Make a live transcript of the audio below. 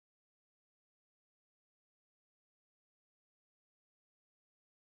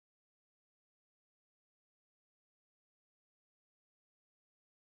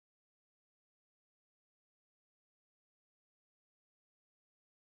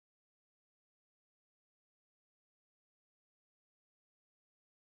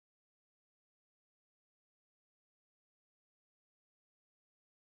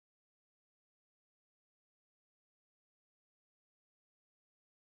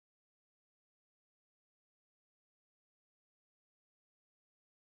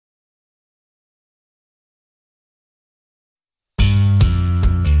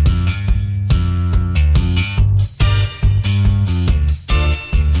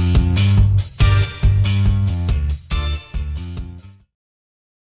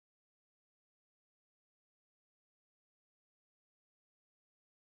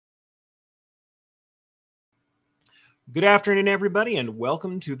Good afternoon, everybody, and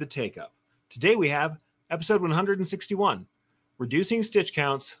welcome to the Takeup. Today we have episode 161, Reducing Stitch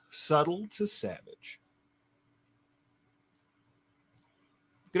Counts, Subtle to Savage.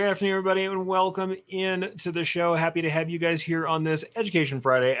 Good afternoon, everybody, and welcome in to the show. Happy to have you guys here on this Education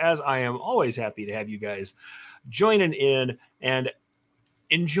Friday, as I am always happy to have you guys joining in and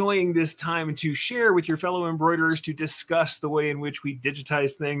enjoying this time to share with your fellow embroiderers, to discuss the way in which we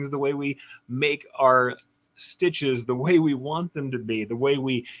digitize things, the way we make our stitches the way we want them to be, the way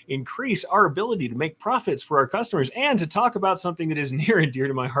we increase our ability to make profits for our customers, and to talk about something that is near and dear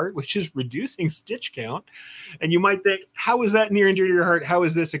to my heart, which is reducing stitch count. And you might think, how is that near and dear to your heart? How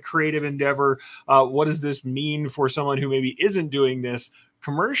is this a creative endeavor? What does this mean for someone who maybe isn't doing this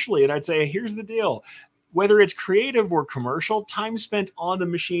commercially? And I'd say, here's the deal. Whether it's creative or commercial, time spent on the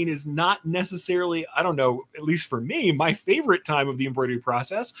machine is not necessarily, I don't know, at least for me, my favorite time of the embroidery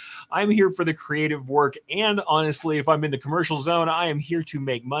process. I'm here for the creative work. And honestly, if I'm in the commercial zone, I am here to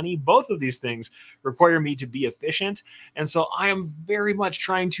make money. Both of these things require me to be efficient. And so I am very much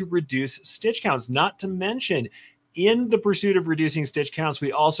trying to reduce stitch counts, not to mention in the pursuit of reducing stitch counts,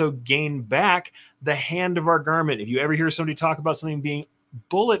 we also gain back the hand of our garment. If you ever hear somebody talk about something being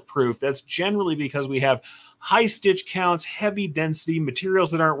bulletproof, that's generally because we have high stitch counts, heavy density, materials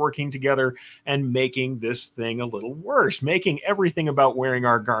that aren't working together, and making this thing a little worse, making everything about wearing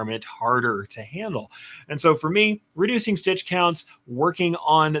our garment harder to handle. And so for me, reducing stitch counts, working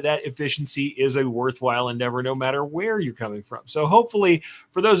on that efficiency is a worthwhile endeavor, no matter where you're coming from. So hopefully,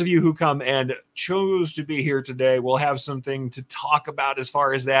 for those of you who come and chose to be here today, we'll have something to talk about as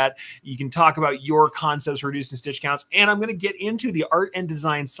far as that. You can talk about your concepts for reducing stitch counts, and I'm going to get into the art and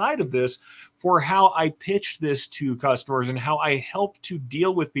design side of this for how I pitch this to customers and how I help to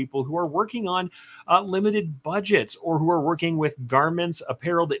deal with people who are working on limited budgets or who are working with garments,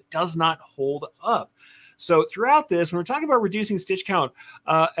 apparel that does not hold up. So throughout this, when we're talking about reducing stitch count,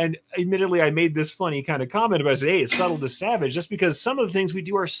 and admittedly, I made this funny kind of comment about, hey, it's subtle to savage, just because some of the things we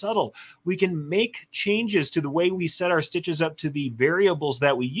do are subtle. We can make changes to the way we set our stitches up to the variables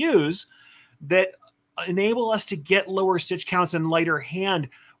that we use that enable us to get lower stitch counts and lighter hand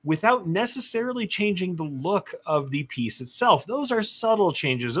without necessarily changing the look of the piece itself. Those are subtle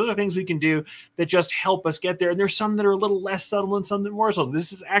changes. Those are things we can do that just help us get there. And there's some that are a little less subtle and some that are more subtle.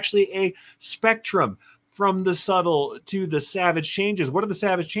 This is actually a spectrum from the subtle to the savage changes. What are the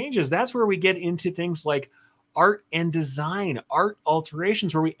savage changes? That's where we get into things like art and design, art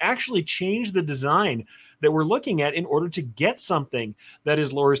alterations, where we actually change the design that we're looking at in order to get something that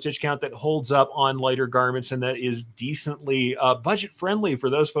is lower stitch count, that holds up on lighter garments, and that is decently budget friendly for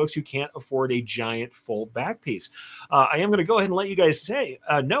those folks who can't afford a giant full back piece. I am going to go ahead and let you guys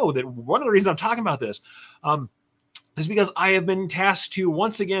know that one of the reasons I'm talking about this is because I have been tasked to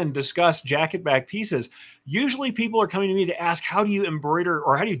once again discuss jacket back pieces. Usually people are coming to me to ask, how do you embroider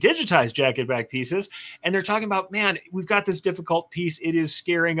or how do you digitize jacket back pieces? And they're talking about, man, we've got this difficult piece. It is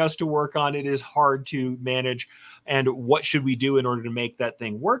scaring us to work on. It is hard to manage. And what should we do in order to make that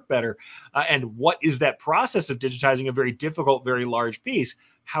thing work better? And what is that process of digitizing a very difficult, very large piece?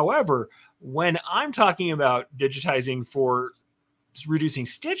 However, when I'm talking about digitizing for reducing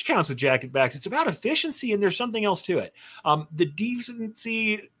stitch counts with jacket backs, it's about efficiency, and there's something else to it. The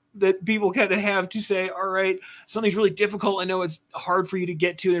decency that people kind of have to say, all right, something's really difficult. I know it's hard for you to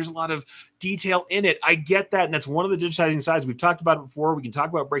get to. There's a lot of detail in it. I get that. And that's one of the digitizing sides. We've talked about it before. We can talk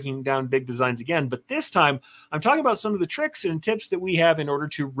about breaking down big designs again. But this time, I'm talking about some of the tricks and tips that we have in order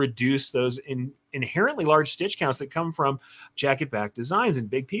to reduce those inherently large stitch counts that come from jacket back designs and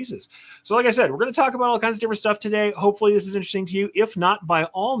big pieces. So like I said, we're going to talk about all kinds of different stuff today. Hopefully this is interesting to you. If not, by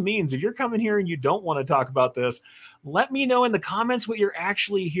all means, if you're coming here and you don't want to talk about this, let me know in the comments what you're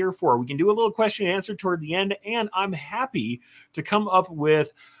actually here for. We can do a little question and answer toward the end, and I'm happy to come up with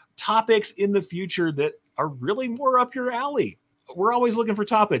topics in the future that are really more up your alley. We're always looking for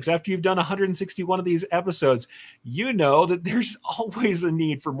topics. After you've done 161 of these episodes, you know that there's always a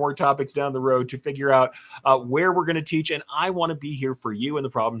need for more topics down the road to figure out where we're going to teach, and I want to be here for you and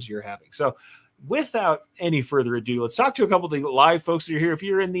the problems you're having. So without any further ado, let's talk to a couple of the live folks that are here. If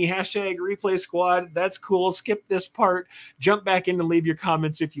you're in the hashtag replay squad, that's cool. Skip this part, jump back in and leave your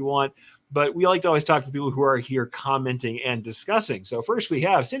comments if you want. But we like to always talk to the people who are here commenting and discussing. So first we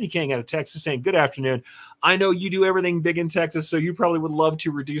have Cindy King out of Texas saying, good afternoon. I know you do everything big in Texas, so you probably would love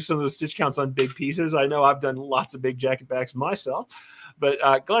to reduce some of the stitch counts on big pieces. I know I've done lots of big jacket backs myself, but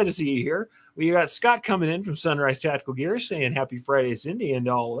glad to see you here. We got Scott coming in from Sunrise Tactical Gear saying happy Friday, Cindy, and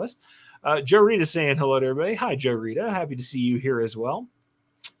to all of us. Joe Rita saying hello to everybody. Hi, Joe Rita. Happy to see you here as well.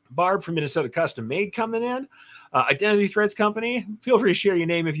 Barb from Minnesota Custom Made coming in. Identity Threads Company. Feel free to share your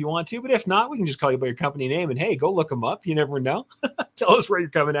name if you want to, but if not, we can just call you by your company name. And hey, go look them up. You never know. Tell us where you're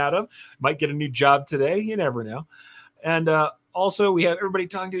coming out of. Might get a new job today. You never know. And also, we have everybody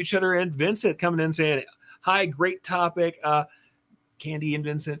talking to each other, and Vincent coming in saying, hi, great topic. Candy and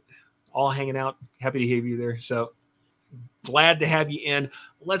Vincent all hanging out. Happy to have you there. So glad to have you in.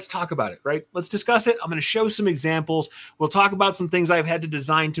 Let's talk about it, right? Let's discuss it. I'm going to show some examples. We'll talk about some things I've had to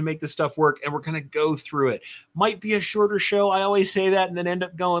design to make this stuff work, and we're going to go through it. Might be a shorter show. I always say that and then end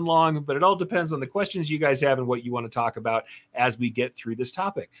up going long, but it all depends on the questions you guys have and what you want to talk about as we get through this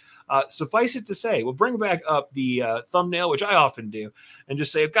topic. Suffice it to say, we'll bring back up the thumbnail, which I often do, and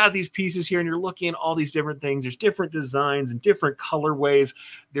just say, I've got these pieces here, and you're looking at all these different things. There's different designs and different colorways.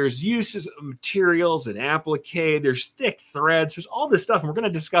 There's uses of materials and applique. There's thick threads. There's all this stuff, and we're going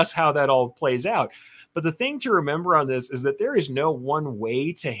to discuss how that all plays out. But the thing to remember on this is that there is no one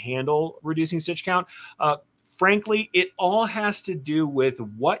way to handle reducing stitch count. Frankly, it all has to do with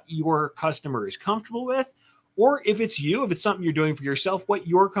what your customer is comfortable with, or if it's you, if it's something you're doing for yourself, what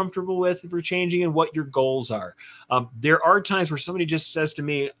you're comfortable with for changing and what your goals are. There are times where somebody just says to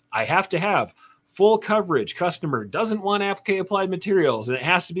me, I have to have full coverage. Customer doesn't want applique applied materials, and it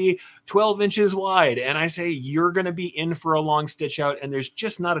has to be 12 inches wide. And I say, you're going to be in for a long stitch out, and there's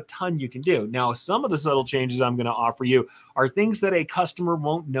just not a ton you can do. Now, some of the subtle changes I'm going to offer you are things that a customer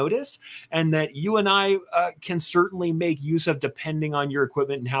won't notice and that you and I can certainly make use of depending on your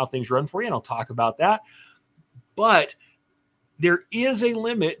equipment and how things run for you. And I'll talk about that. But there is a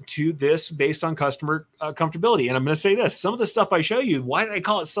limit to this based on customer comfortability. And I'm going to say this, some of the stuff I show you, why did I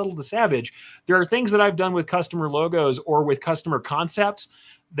call it subtle to savage? There are things that I've done with customer logos or with customer concepts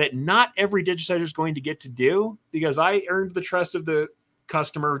that not every digitizer is going to get to do, because I earned the trust of the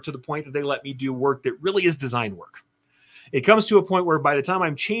customer to the point that they let me do work that really is design work. It comes to a point where by the time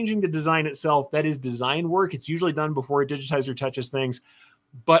I'm changing the design itself, that is design work. It's usually done before a digitizer touches things.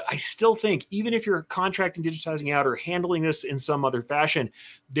 But I still think even if you're contracting, digitizing out, or handling this in some other fashion,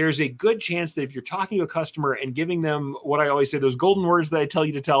 there's a good chance that if you're talking to a customer and giving them what I always say, those golden words that I tell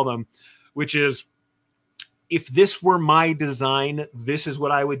you to tell them, which is, if this were my design, this is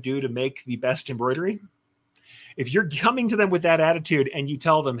what I would do to make the best embroidery. If you're coming to them with that attitude and you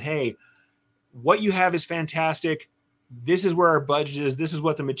tell them, hey, what you have is fantastic. This is where our budget is. This is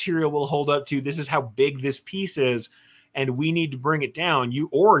what the material will hold up to. This is how big this piece is. And we need to bring it down. You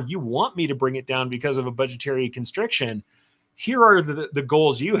want me to bring it down because of a budgetary constriction. Here are the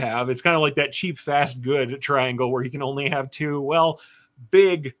goals you have. It's kind of like that cheap, fast, good triangle where you can only have two. Well,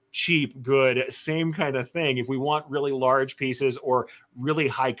 big, cheap, good, same kind of thing. If we want really large pieces or really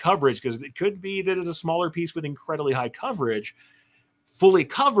high coverage, because it could be that it's a smaller piece with incredibly high coverage, fully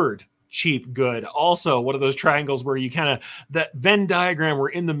covered, cheap, good. Also, one of those triangles where you kind of, that Venn diagram where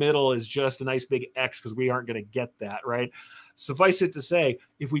in the middle is just a nice big X, because we aren't going to get that, right? Suffice it to say,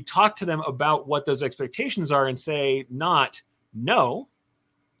 if we talk to them about what those expectations are and say not no,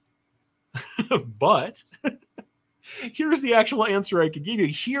 but here's the actual answer I could give you.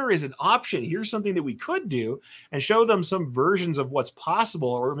 Here is an option. Here's something that we could do, and show them some versions of what's possible,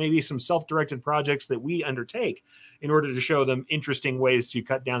 or maybe some self-directed projects that we undertake in order to show them interesting ways to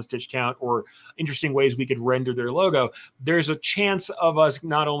cut down stitch count or interesting ways we could render their logo. There's a chance of us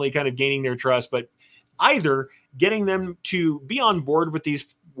not only kind of gaining their trust, but either getting them to be on board with these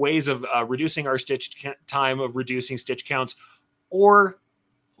ways of reducing our stitch time, of reducing stitch counts, or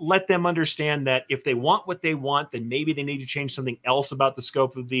let them understand that if they want what they want, then maybe they need to change something else about the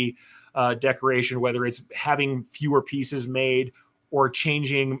scope of the decoration, whether it's having fewer pieces made, or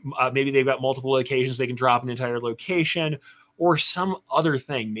changing, maybe they've got multiple locations, they can drop an entire location, or some other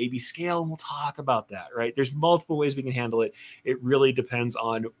thing, maybe scale, and we'll talk about that, right? There's multiple ways we can handle it. It really depends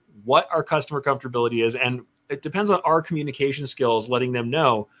on what our customer comfortability is, and it depends on our communication skills, letting them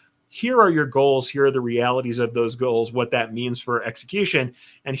know, here are your goals, here are the realities of those goals, what that means for execution,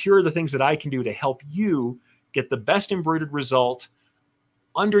 and here are the things that I can do to help you get the best embroidered result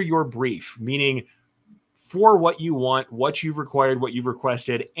under your brief, meaning for what you want, what you've required, what you've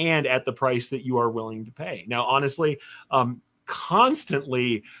requested, and at the price that you are willing to pay. Now, honestly,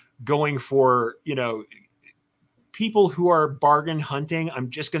 constantly going for, people who are bargain hunting, I'm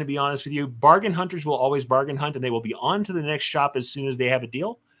just going to be honest with you, bargain hunters will always bargain hunt, and they will be on to the next shop as soon as they have a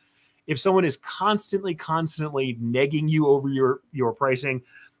deal. If someone is constantly negging you over your pricing,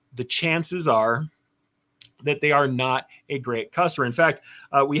 the chances are that they are not a great customer. In fact,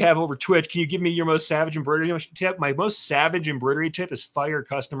 we have over Twitch. Can you give me your most savage embroidery tip? My most savage embroidery tip is fire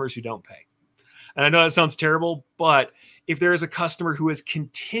customers who don't pay. And I know that sounds terrible, but If there is a customer who is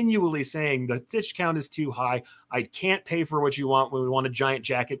continually saying the stitch count is too high, I can't pay for what you want when we want a giant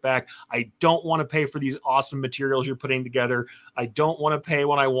jacket back, I don't want to pay for these awesome materials you're putting together, I don't want to pay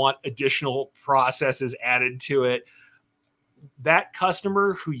when I want additional processes added to it, that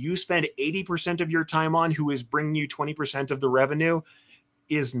customer who you spend 80% of your time on, who is bringing you 20% of the revenue,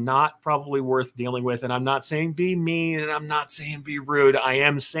 is not probably worth dealing with. And I'm not saying be mean, and I'm not saying be rude. I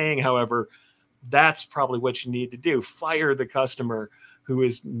am saying, however, that's probably what you need to do. Fire the customer who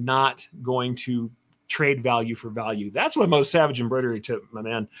is not going to trade value for value. That's my most savage embroidery tip, my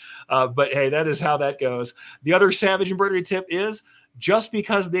man. But hey, that is how that goes. The other savage embroidery tip is, just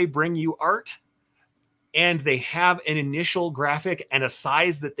because they bring you art and they have an initial graphic and a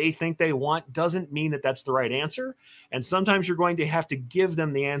size that they think they want, doesn't mean that that's the right answer. And sometimes you're going to have to give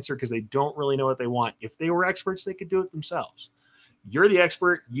them the answer because they don't really know what they want. If they were experts, they could do it themselves. You're the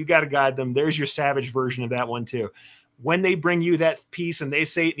expert. You got to guide them. There's your savage version of that one too. When they bring you that piece and they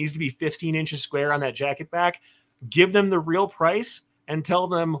say it needs to be 15 inches square on that jacket back, give them the real price and tell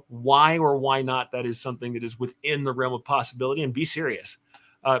them why or why not that is something that is within the realm of possibility, and be serious.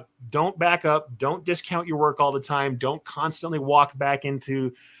 Don't back up. Don't discount your work all the time. Don't constantly walk back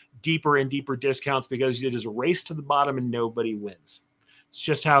into deeper and deeper discounts, because it is a race to the bottom and nobody wins. It's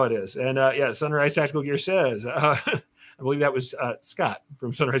just how it is. And yeah, Sunrise Tactical Gear says, I believe that was Scott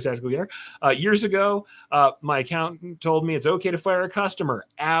from Sunrise Tactical Gear. Years ago, my accountant told me it's okay to fire a customer.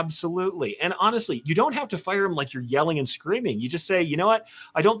 Absolutely. And honestly, you don't have to fire them like you're yelling and screaming. You just say, you know what?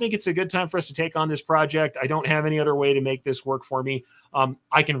 I don't think it's a good time for us to take on this project. I don't have any other way to make this work for me.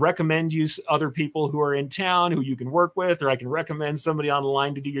 I can recommend you other people who are in town who you can work with, or I can recommend somebody on the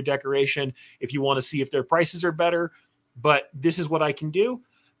line to do your decoration if you want to see if their prices are better. But this is what I can do.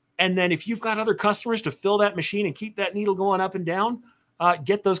 And then if you've got other customers to fill that machine and keep that needle going up and down,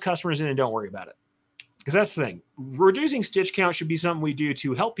 get those customers in and don't worry about it. Because that's the thing. Reducing stitch count should be something we do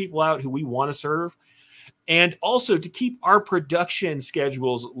to help people out who we want to serve, and also to keep our production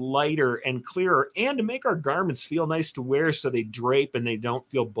schedules lighter and clearer, and to make our garments feel nice to wear so they drape and they don't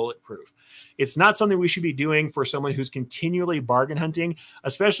feel bulletproof. It's not something we should be doing for someone who's continually bargain hunting,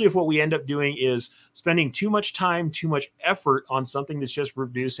 especially if what we end up doing is spending too much time, too much effort on something that's just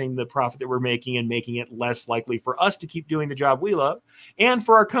reducing the profit that we're making and making it less likely for us to keep doing the job we love, and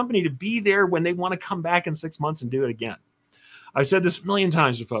for our company to be there when they want to come back in 6 months and do it again. I've said this a million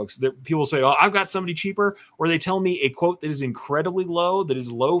times to folks that people say, oh, I've got somebody cheaper, or they tell me a quote that is incredibly low, that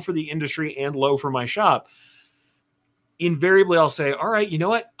is low for the industry and low for my shop. Invariably, I'll say, all right, you know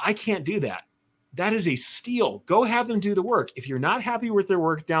what? I can't do that. That is a steal. Go have them do the work. If you're not happy with their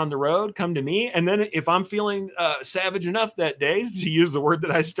work down the road, come to me. And then if I'm feeling savage enough that day, to use the word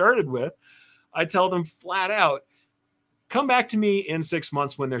that I started with, I tell them flat out, come back to me in 6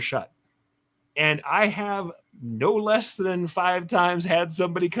 months when they're shut. And I have no less than 5 times had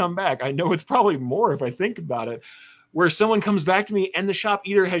somebody come back. I know it's probably more if I think about it, where someone comes back to me and the shop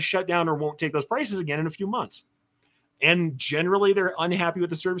either has shut down or won't take those prices again in a few months. And generally they're unhappy with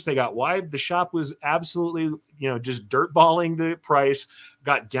the service they got. Why? The shop was absolutely, just dirtballing the price,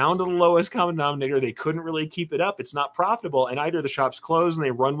 got down to the lowest common denominator. They couldn't really keep it up. It's not profitable. And either the shop's closed and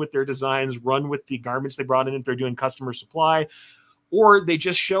they run with their designs, run with the garments they brought in if they're doing customer supply, or they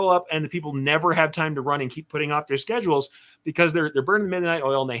just show up and the people never have time to run and keep putting off their schedules because they're burning midnight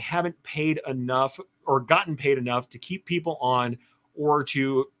oil and they haven't paid enough or gotten paid enough to keep people on, or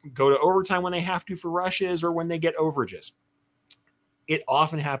to go to overtime when they have to for rushes or when they get overages. It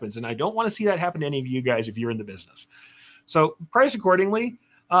often happens. And I don't want to see that happen to any of you guys if you're in the business. So price accordingly.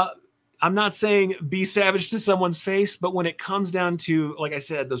 I'm not saying be savage to someone's face, but when it comes down to, like I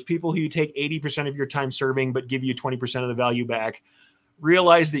said, those people who you take 80% of your time serving, but give you 20% of the value back,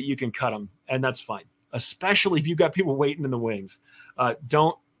 realize that you can cut them, and that's fine. Especially if you've got people waiting in the wings.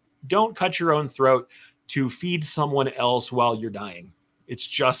 Don't cut your own throat to feed someone else while you're dying. It's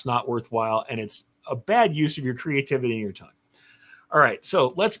just not worthwhile, and it's a bad use of your creativity and your time. All right,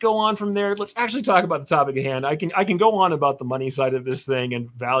 so let's go on from there. Let's actually talk about the topic at hand. I can go on about the money side of this thing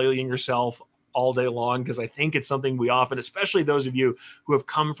and valuing yourself all day long, because I think it's something we often, especially those of you who have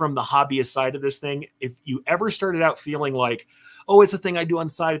come from the hobbyist side of this thing, if you ever started out feeling like, oh, it's a thing I do on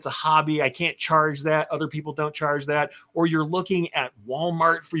the side, it's a hobby, I can't charge that, other people don't charge that, or you're looking at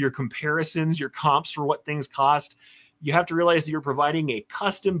Walmart for your comparisons, your comps for what things cost, you have to realize that you're providing a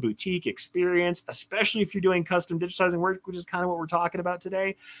custom boutique experience, especially if you're doing custom digitizing work, which is kind of what we're talking about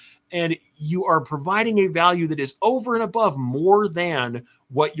today. And you are providing a value that is over and above more than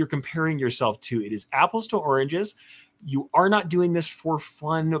what you're comparing yourself to. It is apples to oranges. You are not doing this for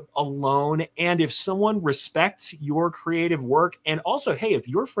fun alone. And if someone respects your creative work, and also, hey, if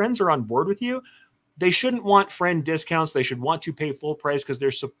your friends are on board with you, they shouldn't want friend discounts. They should want to pay full price because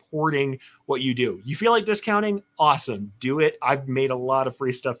they're supporting what you do. You feel like discounting? Awesome. Do it. I've made a lot of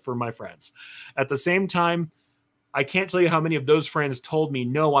free stuff for my friends. At the same time, I can't tell you how many of those friends told me,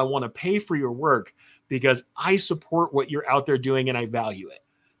 no, I want to pay for your work because I support what you're out there doing and I value it.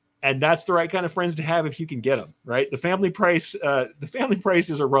 And that's the right kind of friends to have if you can get them, right? The family price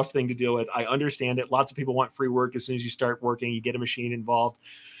is a rough thing to deal with. I understand it. Lots of people want free work. As soon as you start working, you get a machine involved.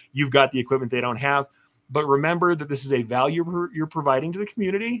 You've got the equipment they don't have. But remember that this is a value you're providing to the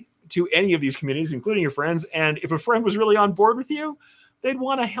community, to any of these communities, including your friends. And if a friend was really on board with you, they'd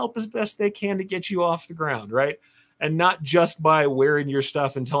want to help as best they can to get you off the ground, right? And not just by wearing your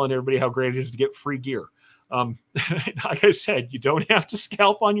stuff and telling everybody how great it is to get free gear. Like I said, you don't have to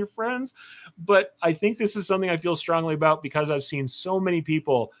scalp on your friends, but I think this is something I feel strongly about because I've seen so many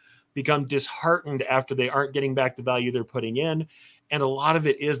people become disheartened after they aren't getting back the value they're putting in. And a lot of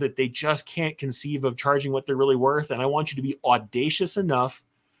it is that they just can't conceive of charging what they're really worth. And I want you to be audacious enough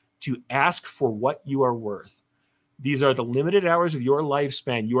to ask for what you are worth. These are the limited hours of your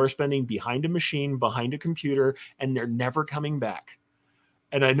lifespan you are spending behind a machine, behind a computer, and they're never coming back.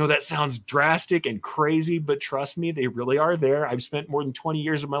 And I know that sounds drastic and crazy, but trust me, they really are there. I've spent more than 20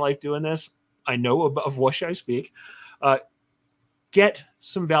 years of my life doing this. I know of what I speak. Get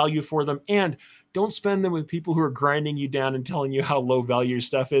some value for them, and don't spend them with people who are grinding you down and telling you how low value your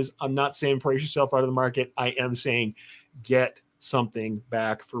stuff is. I'm not saying price yourself out of the market. I am saying get something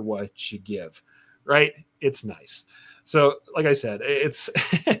back for what you give, right? It's nice. So like I said, it's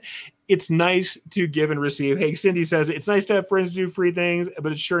it's nice to give and receive. Hey, Cindy says, it's nice to have friends do free things,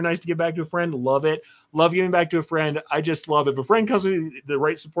 but it's sure nice to give back to a friend. Love it. Love giving back to a friend. I just love it. If a friend comes with the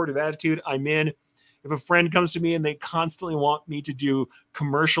right supportive attitude, I'm in. If a friend comes to me and they constantly want me to do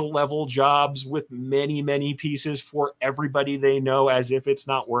commercial level jobs with many, many pieces for everybody they know as if it's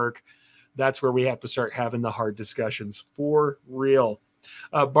not work, that's where we have to start having the hard discussions for real.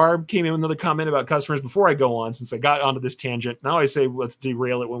 Barb came in with another comment about customers before I go on, since I got onto this tangent. Now I say let's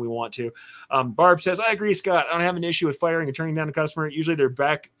derail it when we want to. Barb says, I agree, Scott. I don't have an issue with firing and turning down a customer. Usually they're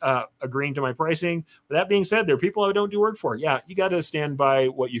back agreeing to my pricing. With that being said, there are people I don't do work for. Yeah, you got to stand by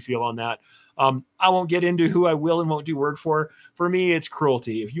what you feel on that. I won't get into who I will and won't do work for. For me, it's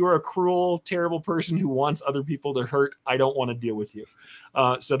cruelty. If you are a cruel, terrible person who wants other people to hurt, I don't want to deal with you.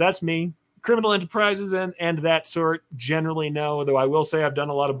 So that's me. Criminal enterprises and that sort, generally no, though I will say I've done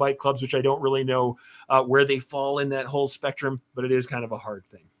a lot of bike clubs, which I don't really know where they fall in that whole spectrum, but it is kind of a hard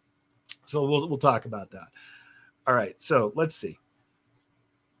thing. So we'll talk about that. All right, so let's see.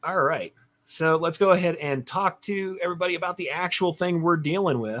 All right, so let's go ahead and talk to everybody about the actual thing we're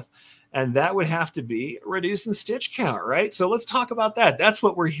dealing with. And that would have to be reducing stitch count, right? So let's talk about that. That's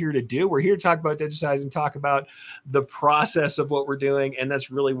what we're here to do. We're here to talk about digitizing, talk about the process of what we're doing. And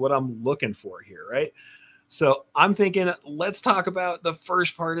that's really what I'm looking for here, right? So I'm thinking, let's talk about the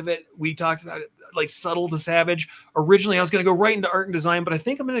first part of it. We talked about it like subtle to savage. Originally, I was going to go right into art and design, but I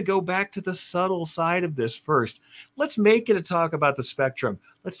think I'm going to go back to the subtle side of this first. Let's make it a talk about the spectrum.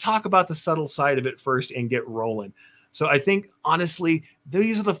 Let's talk about the subtle side of it first and get rolling. So I think, honestly,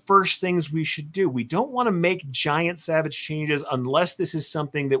 these are the first things we should do. We don't want to make giant savage changes unless this is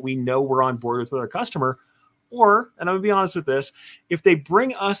something that we know we're on board with our customer. Or, and I'm going to be honest with this, if they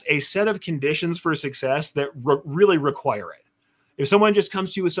bring us a set of conditions for success that really require it. If someone just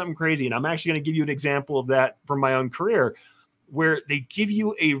comes to you with something crazy, and I'm actually going to give you an example of that from my own career, where they give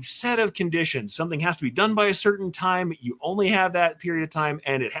you a set of conditions. Something has to be done by a certain time. You only have that period of time,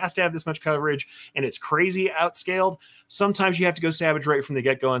 and it has to have this much coverage, and it's crazy outscaled. Sometimes you have to go savage right from the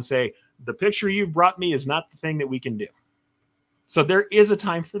get-go and say, the picture you've brought me is not the thing that we can do. So there is a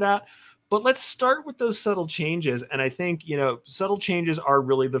time for that. But let's start with those subtle changes. And I think, subtle changes are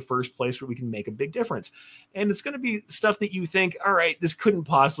really the first place where we can make a big difference. And it's going to be stuff that you think, all right, this couldn't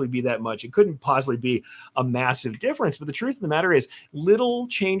possibly be that much. It couldn't possibly be a massive difference. But the truth of the matter is little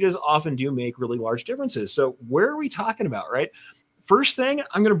changes often do make really large differences. So where are we talking about, right? First thing,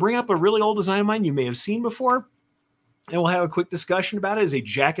 I'm going to bring up a really old design of mine you may have seen before. And we'll have a quick discussion about it. Is a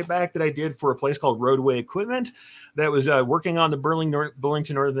jacket back that I did for a place called Roadway Equipment that was working on the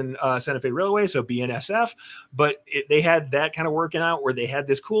Burlington Northern Santa Fe Railway, so BNSF. But they had that kind of working out where they had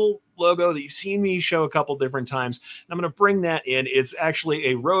this cool logo that you've seen me show a couple different times. And I'm going to bring that in. It's actually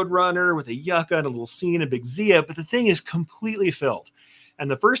a Roadrunner with a yucca and a little C and a big Zia, but the thing is completely filled. And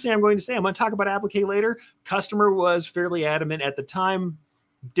the first thing I'm going to say, I'm going to talk about applique later. Customer was fairly adamant at the time.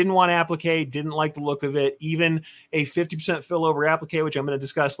 Didn't want applique, didn't like the look of it. Even a 50% fill over applique, which I'm going to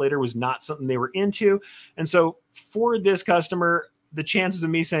discuss later, was not something they were into. And so for this customer, the chances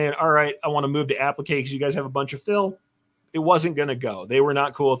of me saying, all right, I want to move to applique because you guys have a bunch of fill, it wasn't going to go. They were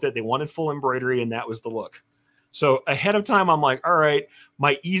not cool with it. They wanted full embroidery, and that was the look. So ahead of time, I'm like, all right,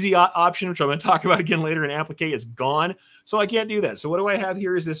 my easy option, which I'm going to talk about again later in applique, is gone. So I can't do that. So what do I have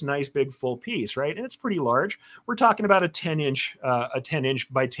here is this nice big full piece, right? And it's pretty large. We're talking about a 10-inch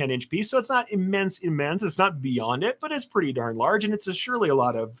by 10-inch piece. So it's not immense. It's not beyond it, but it's pretty darn large. And it's surely a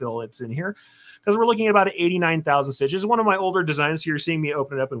lot of fillets in here, because we're looking at about 89,000 stitches. One of my older designs, so you're seeing me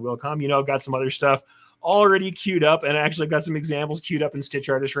open it up in Wilcom. You know, I've got some other stuff already queued up, and I actually got some examples queued up in Stitch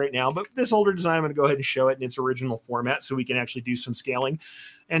Artist right now. But this older design, I'm going to go ahead and show it in its original format so we can actually do some scaling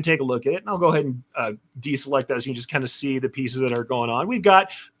and take a look at it. And I'll go ahead and deselect that so you can just kind of see the pieces that are going on. We've got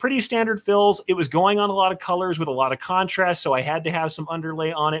pretty standard fills. It was going on a lot of colors with a lot of contrast, so I had to have some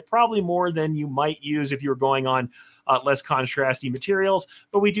underlay on it, probably more than you might use if you were going on less contrasty materials.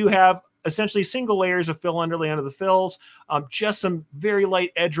 But we do have essentially single layers of fill underlay under the fills, just some very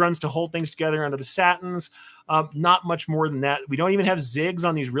light edge runs to hold things together under the satins. Not much more than that. We don't even have zigs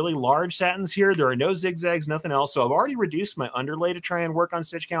on these really large satins here. There are no zigzags, nothing else. So I've already reduced my underlay to try and work on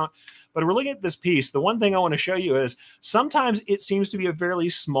stitch count. But we're looking at this piece. The one thing I want to show you is sometimes it seems to be a fairly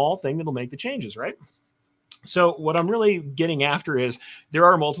small thing that'll make the changes, right? So what I'm really getting after is there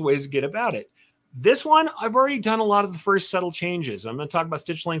are multiple ways to get about it. This one, I've already done a lot of the first subtle changes. I'm going to talk about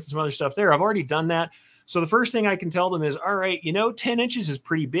stitch lengths and some other stuff there. I've already done that. So the first thing I can tell them is, all right, you know, 10 inches is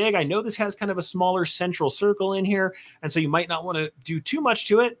pretty big. I know this has kind of a smaller central circle in here, and so you might not want to do too much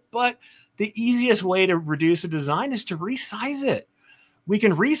to it, but the easiest way to reduce a design is to resize it. We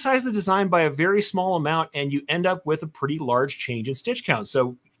can resize the design by a very small amount, and you end up with a pretty large change in stitch count.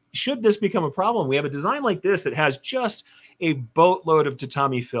 So should this become a problem, we have a design like this that has just a boatload of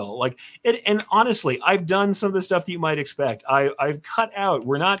tatami fill. Like it, and honestly, I've done some of the stuff that you might expect. I've cut out.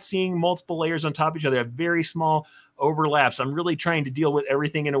 We're not seeing multiple layers on top of each other. I have very small overlaps. I'm really trying to deal with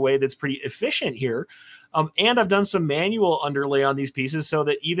everything in a way that's pretty efficient here. And I've done some manual underlay on these pieces so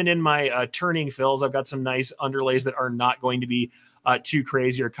that even in my turning fills, I've got some nice underlays that are not going to be too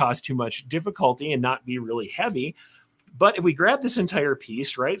crazy or cause too much difficulty and not be really heavy. But if we grab this entire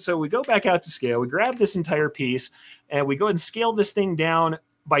piece, right? So we go back out to scale, we grab this entire piece, and we go ahead and scale this thing down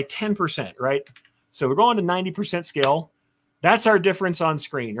by 10%, right? So we're going to 90% scale. That's our difference on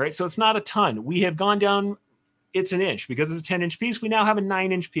screen, right? So it's not a ton. We have gone down, it's an inch. Because it's a 10-inch piece, we now have a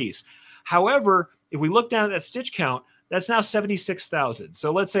 9-inch piece. However, if we look down at that stitch count, that's now 76,000.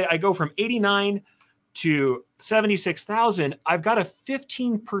 So let's say I go from 89 to 76,000. I've got a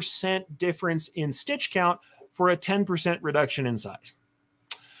 15% difference in stitch count for a 10% reduction in size.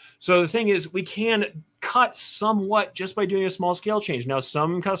 So the thing is, we can cut somewhat just by doing a small scale change. Now,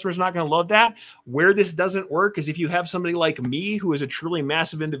 some customers are not going to love that. Where this doesn't work is if you have somebody like me who is a truly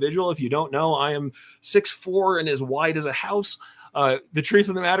massive individual. If you don't know, I am 6'4" and as wide as a house. The truth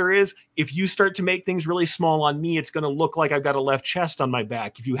of the matter is, if you start to make things really small on me, it's going to look like I've got a left chest on my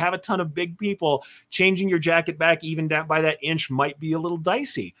back. If you have a ton of big people, changing your jacket back even down by that inch might be a little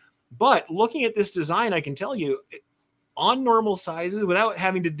dicey. But looking at this design, I can tell you on normal sizes without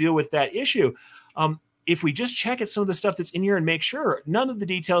having to deal with that issue. If we just check at some of the stuff that's in here and make sure none of the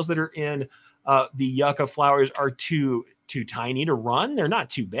details that are in the yucca flowers are too tiny to run. They're not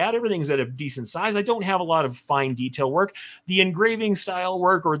too bad. Everything's at a decent size. I don't have a lot of fine detail work. The engraving style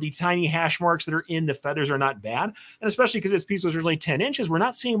work or the tiny hash marks that are in the feathers are not bad. And especially because this piece was originally 10 inches, we're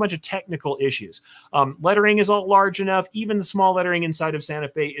not seeing a bunch of technical issues. Lettering is all large enough. Even the small lettering inside of Santa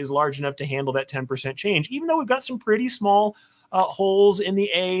Fe is large enough to handle that 10% change, even though we've got some pretty small holes in the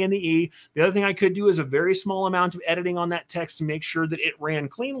A and the E. The other thing I could do is a very small amount of editing on that text to make sure that it ran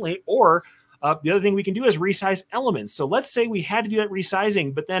cleanly, or the other thing we can do is resize elements. So let's say we had to do that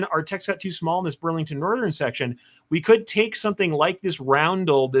resizing, but then our text got too small in this Burlington Northern section. We could take something like this round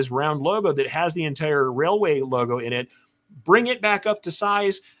logo that has the entire railway logo in it, bring it back up to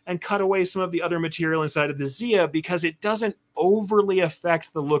size, and cut away some of the other material inside of the Zia because it doesn't overly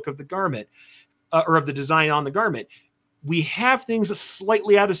affect the look of the garment or of the design on the garment. We have things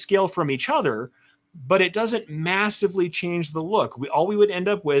slightly out of scale from each other, but it doesn't massively change the look. All we would end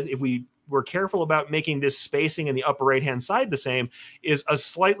up with, if we were careful about making this spacing in the upper right-hand side the same, is a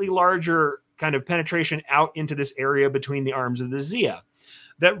slightly larger kind of penetration out into this area between the arms of the Zia.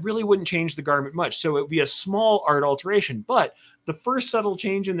 That really wouldn't change the garment much. So it would be a small art alteration, but the first subtle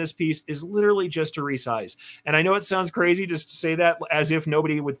change in this piece is literally just a resize. And I know it sounds crazy just to say that as if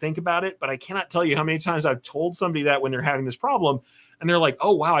nobody would think about it, but I cannot tell you how many times I've told somebody that when they're having this problem and they're like,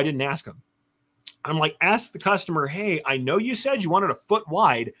 oh, wow, I didn't ask them. I'm like, ask the customer, hey, I know you said you wanted a foot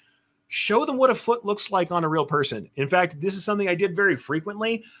wide. Show them what a foot looks like on a real person. In fact, this is something I did very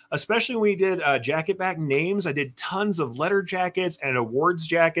frequently, especially when we did jacket back names. I did tons of letter jackets and awards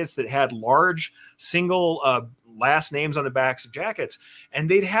jackets that had large single last names on the backs of jackets, and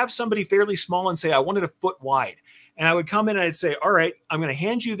they'd have somebody fairly small and say, I wanted a foot wide. And I would come in and I'd say, all right, I'm going to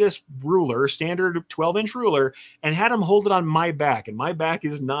hand you this ruler, standard 12-inch ruler, and had them hold it on my back. And my back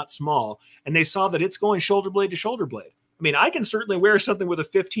is not small. And they saw that it's going shoulder blade to shoulder blade. I mean, I can certainly wear something with a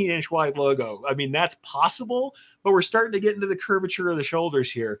 15-inch wide logo. I mean, that's possible, but we're starting to get into the curvature of the shoulders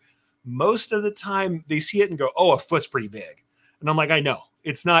here. Most of the time they see it and go, oh, a foot's pretty big. And I'm like, I know.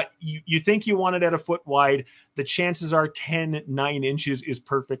 It's not, you think you want it at a foot wide. The chances are 9 inches is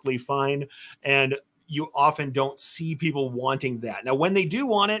perfectly fine. And you often don't see people wanting that. Now, when they do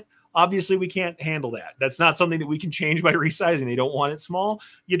want it, obviously we can't handle that. That's not something that we can change by resizing. They don't want it small.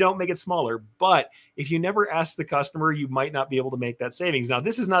 You don't make it smaller. But if you never ask the customer, you might not be able to make that savings. Now,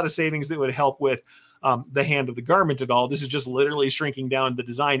 this is not a savings that would help with the hand of the garment at all. This is just literally shrinking down the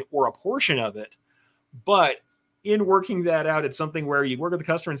design or a portion of it. But in working that out, it's something where you work with the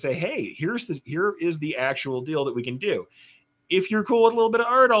customer and say, hey, here is the actual deal that we can do. If you're cool with a little bit of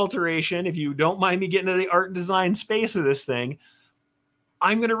art alteration, if you don't mind me getting into the art and design space of this thing,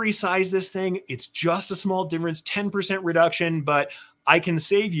 I'm going to resize this thing. It's just a small difference, 10% reduction, but I can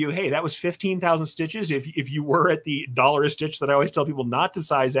save you. Hey, that was 15,000 stitches. If you were at the dollar a stitch that I always tell people not to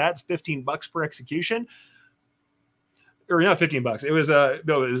size at, it's $15 per execution. Or not 15 bucks. It was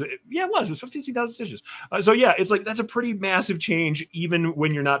no, it was, yeah, it was. It's 15,000 stitches. So yeah, it's like, that's a pretty massive change, even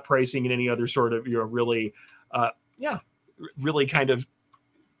when you're not pricing in any other sort of, really, really kind of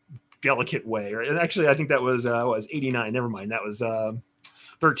delicate way. And actually, I think that was 89. Never mind. That was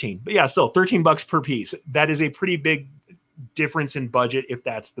 13. But yeah, still $13 per piece. That is a pretty big difference in budget if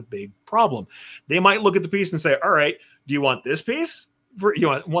that's the big problem. They might look at the piece and say, all right, do you want this piece? You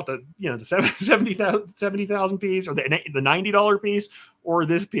want the the 70,000 piece, or the $90 piece, or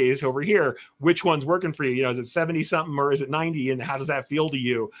this piece over here? Which one's working for you? Is it 70 something or is it 90? And how does that feel to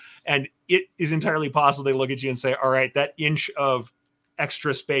you? And it is entirely possible they look at you and say, all right, that inch of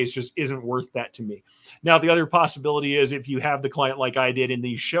extra space just isn't worth that to me. Now, the other possibility is if you have the client like I did and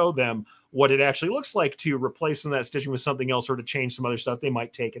you show them what it actually looks like to replace some of that stitching with something else or to change some other stuff, they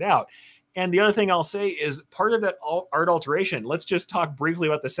might take it out. And the other thing I'll say is part of that art alteration, let's just talk briefly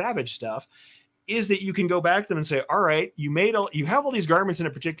about the Savage stuff, is that you can go back to them and say, all right, you have all these garments in a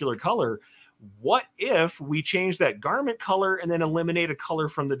particular color. What if we change that garment color and then eliminate a color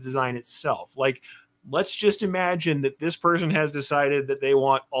from the design itself? Like, let's just imagine that this person has decided that they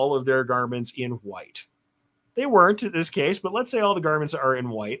want all of their garments in white. They weren't in this case, but let's say all the garments are in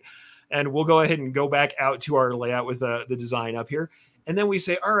white. And we'll go ahead and go back out to our layout with the design up here. And then we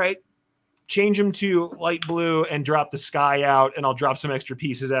say, all right, change them to light blue and drop the sky out, and I'll drop some extra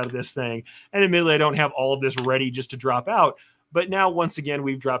pieces out of this thing. And admittedly, I don't have all of this ready just to drop out. But now, once again,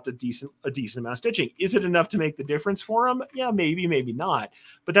 we've dropped a decent amount of stitching. Is it enough to make the difference for them? Yeah, maybe, maybe not.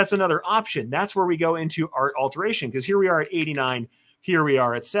 But that's another option. That's where we go into art alteration, because here we are at 89. Here we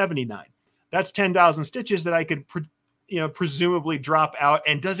are at 79. That's 10,000 stitches that I could presumably drop out.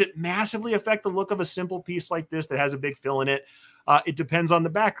 And does it massively affect the look of a simple piece like this that has a big fill in it? It depends on the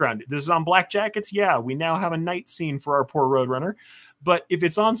background. This is on black jackets. Yeah, we now have a night scene for our poor Roadrunner. But if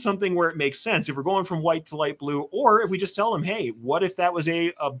it's on something where it makes sense, if we're going from white to light blue, or if we just tell them, hey, what if that was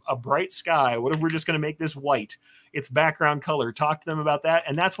a bright sky? What if we're just going to make this white? It's background color. Talk to them about that.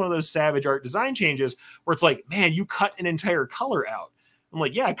 And that's one of those Savage art design changes where it's like, man, you cut an entire color out. I'm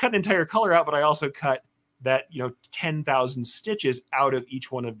like, yeah, I cut an entire color out, but I also cut that 10,000 stitches out of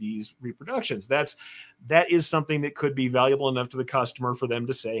each one of these reproductions. That is something that could be valuable enough to the customer for them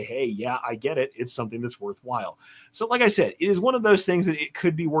to say, hey, yeah, I get it. It's something that's worthwhile. So like I said, it is one of those things that it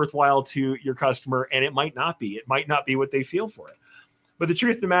could be worthwhile to your customer, and it might not be. It might not be what they feel for it. But the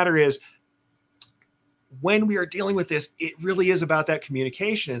truth of the matter is, when we are dealing with this, it really is about that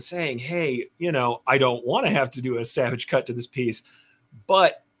communication and saying, hey, I don't want to have to do a Savage cut to this piece,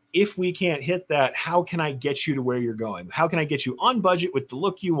 but if we can't hit that, how can I get you to where you're going? How can I get you on budget with the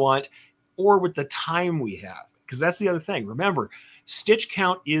look you want or with the time we have? Because that's the other thing. Remember, stitch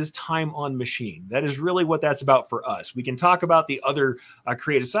count is time on machine. That is really what that's about for us. We can talk about the other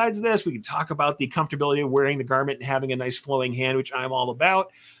creative sides of this. We can talk about the comfortability of wearing the garment and having a nice flowing hand, which I'm all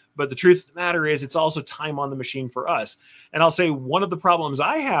about. But the truth of the matter is it's also time on the machine for us. And I'll say one of the problems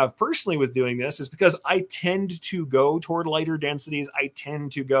I have personally with doing this is because I tend to go toward lighter densities. I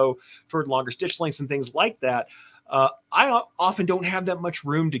tend to go toward longer stitch lengths and things like that. I often don't have that much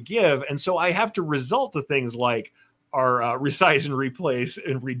room to give. And so I have to resort to things like our resize and replace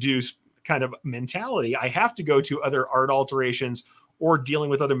and reduce kind of mentality. I have to go to other art alterations or dealing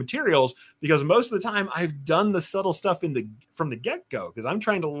with other materials, because most of the time I've done the subtle stuff from the get-go, because I'm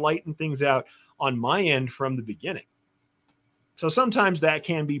trying to lighten things out on my end from the beginning. So sometimes that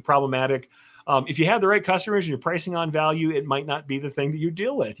can be problematic. If you have the right customers and you're pricing on value, it might not be the thing that you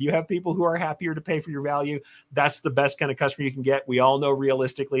deal with. You have people who are happier to pay for your value. That's the best kind of customer you can get. We all know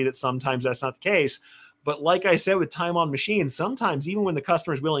realistically that sometimes that's not the case. But like I said, with time on machines, sometimes even when the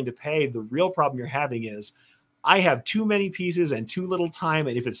customer is willing to pay, the real problem you're having is I have too many pieces and too little time.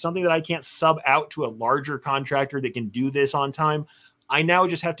 And if it's something that I can't sub out to a larger contractor that can do this on time, I now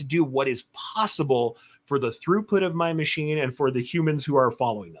just have to do what is possible for the throughput of my machine and for the humans who are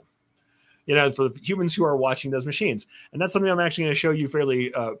following them. For the humans who are watching those machines. And that's something I'm actually going to show you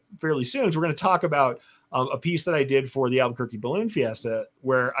fairly soon. So we're going to talk about a piece that I did for the Albuquerque Balloon Fiesta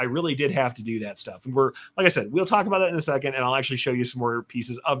where I really did have to do that stuff. And like I said, we'll talk about that in a second, and I'll actually show you some more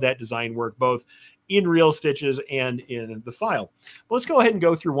pieces of that design work, both in real stitches and in the file. But let's go ahead and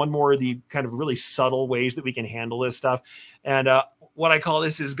go through one more of the kind of really subtle ways that we can handle this stuff. And what I call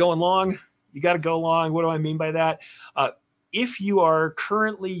this is going long. You got to go long. What do I mean by that? If you are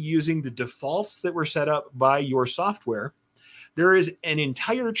currently using the defaults that were set up by your software, there is an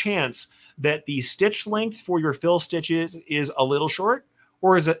entire chance that the stitch length for your fill stitches is a little short,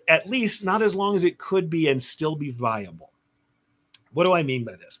 or is at least not as long as it could be and still be viable. What do I mean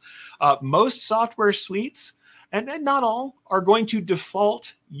by this? Most software suites, and not all, are going to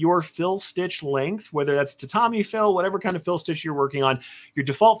default your fill stitch length, whether that's tatami fill, whatever kind of fill stitch you're working on. Your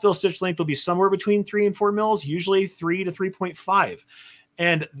default fill stitch length will be somewhere between 3 and 4 mils, usually 3 to 3.5.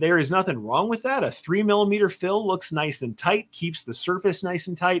 And there is nothing wrong with that. A 3mm fill looks nice and tight, keeps the surface nice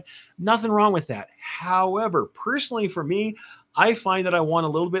and tight. Nothing wrong with that. However, personally for me, I find that I want a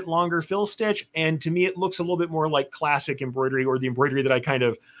little bit longer fill stitch. And to me, it looks a little bit more like classic embroidery, or the embroidery that I kind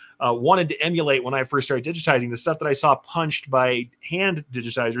of wanted to emulate when I first started digitizing, the stuff that I saw punched by hand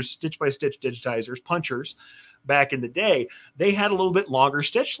digitizers, stitch by stitch digitizers, punchers back in the day. They had a little bit longer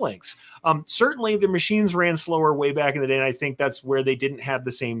stitch lengths. Certainly the machines ran slower way back in the day, and I think that's where they didn't have the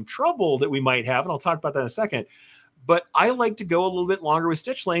same trouble that we might have, and I'll talk about that in a second. But I like to go a little bit longer with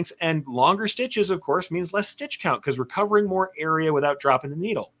stitch lengths, and longer stitches, of course, means less stitch count because we're covering more area without dropping the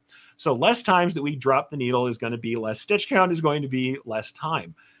needle. So less times that we drop the needle is going to be less stitch count, is going to be less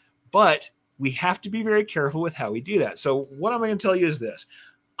time. But we have to be very careful with how we do that. So what I'm going to tell you is this.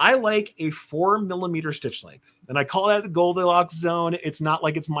 I like a 4mm stitch length, and I call that the Goldilocks zone. It's not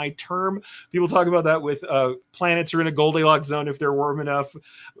like it's my term. People talk about that with planets are in a Goldilocks zone if they're warm enough,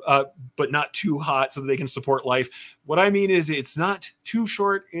 but not too hot so that they can support life. What I mean is it's not too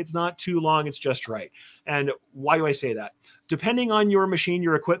short. It's not too long. It's just right. And why do I say that? Depending on your machine,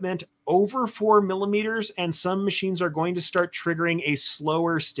 your equipment, over 4mm, and some machines are going to start triggering a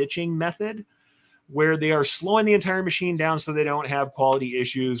slower stitching method where they are slowing the entire machine down so they don't have quality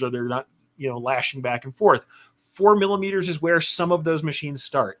issues or they're not, lashing back and forth. 4mm is where some of those machines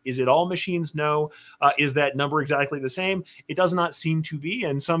start. Is it all machines? No. Is that number exactly the same? It does not seem to be.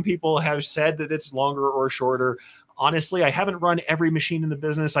 And some people have said that it's longer or shorter. Honestly, I haven't run every machine in the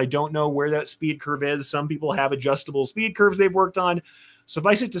business. I don't know where that speed curve is. Some people have adjustable speed curves they've worked on.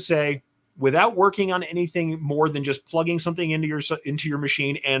 Suffice it to say, without working on anything more than just plugging something into your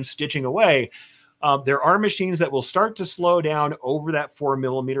machine and stitching away, there are machines that will start to slow down over that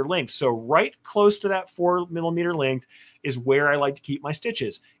 4mm length. So right close to that 4mm length is where I like to keep my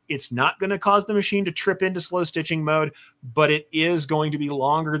stitches. It's not going to cause the machine to trip into slow stitching mode, but it is going to be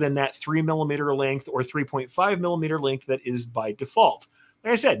longer than that 3mm length or 3.5mm length that is by default.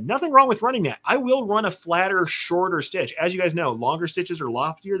 Like I said, nothing wrong with running that. I will run a flatter, shorter stitch. As you guys know, longer stitches are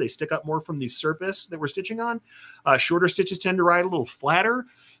loftier. They stick up more from the surface that we're stitching on. Shorter stitches tend to ride a little flatter.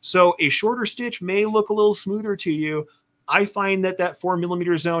 So a shorter stitch may look a little smoother to you. I find that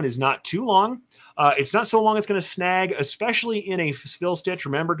 4mm zone is not too long. It's not so long it's going to snag, especially in a fill stitch.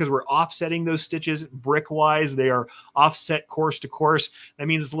 Remember, because we're offsetting those stitches brick-wise. They are offset course to course. That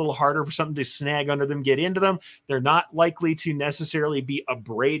means it's a little harder for something to snag under them, get into them. They're not likely to necessarily be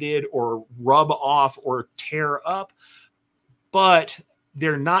abraded or rub off or tear up, but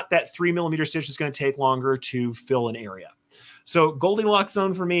they're not that 3mm stitch that's going to take longer to fill an area. So Goldilocks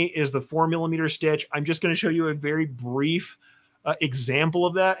zone for me is the 4mm stitch. I'm just going to show you a very brief example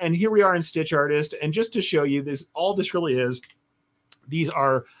of that. And here we are in Stitch Artist. And just to show you this, all this really is, these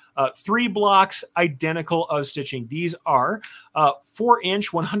are 3 blocks identical of stitching. These are 4-inch,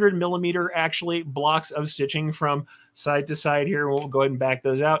 100mm actually blocks of stitching from side to side here. We'll go ahead and back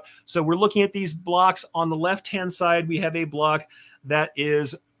those out. So we're looking at these blocks. On the left-hand side, we have a block that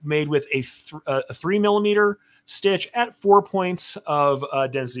is made with a 3mm stitch at 4 points of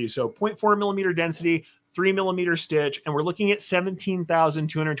density. So 0.4mm density, 3mm stitch, and we're looking at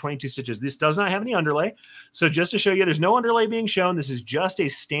 17,222 stitches. This does not have any underlay. So just to show you, there's no underlay being shown. This is just a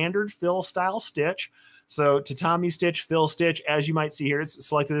standard fill style stitch. So tatami stitch, fill stitch, as you might see here, it's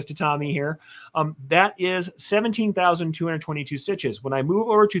selected as tatami here. That is 17,222 stitches. When I move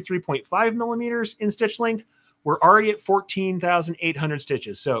over to 3.5 millimeters in stitch length, we're already at 14,800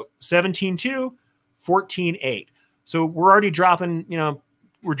 stitches. So 17.2, 14.8. So we're already dropping,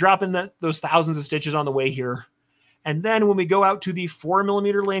 we're dropping those thousands of stitches on the way here. And then when we go out to the 4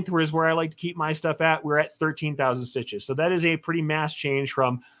 millimeter length, where I like to keep my stuff at, we're at 13,000 stitches. So that is a pretty mass change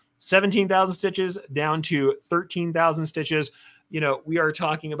from 17,000 stitches down to 13,000 stitches. We are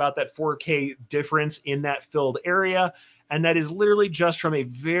talking about that 4K difference in that filled area. And that is literally just from a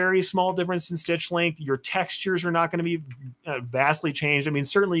very small difference in stitch length. Your textures are not going to be vastly changed. I mean,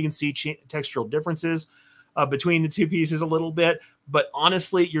 certainly you can see textural differences between the two pieces a little bit, but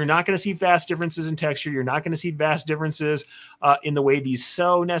honestly, you're not going to see vast differences in texture. You're not going to see vast differences in the way these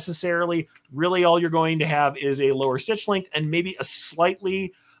sew necessarily. Really, all you're going to have is a lower stitch length and maybe a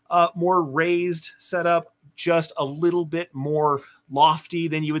slightly more raised setup, just a little bit more lofty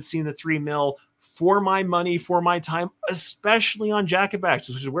than you would see in the 3 mil. For my money, for my time, especially on jacket backs,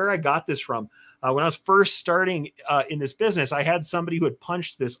 which is where I got this from. When I was first starting in this business, I had somebody who had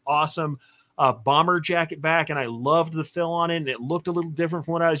punched this awesome bomber jacket back, and I loved the fill on it, and it looked a little different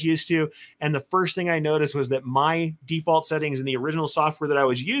from what I was used to. And the first thing I noticed was that my default settings in the original software that I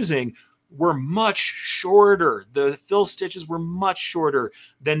was using were much shorter. The fill stitches were much shorter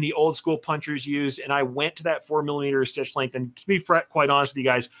than the old school punchers used. And I went to that 4 millimeter stitch length. And to be quite honest with you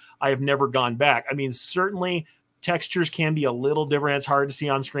guys, I have never gone back. I mean, certainly textures can be a little different. It's hard to see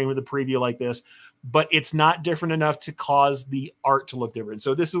on screen with a preview like this, but it's not different enough to cause the art to look different.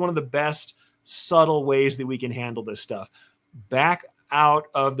 So this is one of the best subtle ways that we can handle this stuff. Back out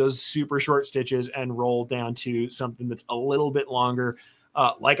of those super short stitches and roll down to something that's a little bit longer.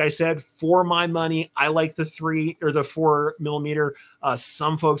 Like I said, for my money, I like the 3 or the 4 millimeter.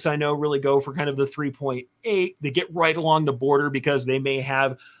 Some folks I know really go for kind of the 3.8. They get right along the border because they may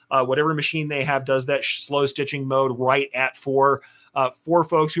have whatever machine they have does that slow stitching mode right at 4. For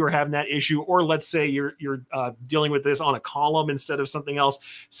folks who are having that issue, or let's say you're dealing with this on a column instead of something else,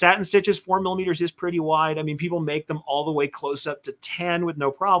 satin stitches 4 millimeters is pretty wide. I mean, people make them all the way close up to 10 with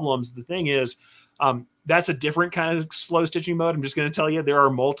no problems. The thing is, that's a different kind of slow stitching mode. I'm just going to tell you there are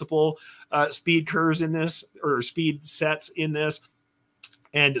multiple speed curves in this, or speed sets in this.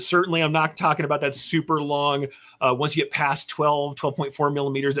 And certainly I'm not talking about that super long, once you get past 12.4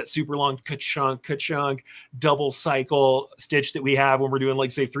 millimeters, that super long ka-chunk, double cycle stitch that we have when we're doing,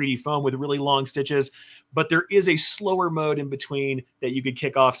 like, say, 3D foam with really long stitches. But there is a slower mode in between that you could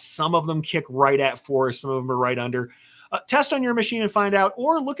kick off. Some of them kick right at 4, some of them are right under. Test on your machine and find out,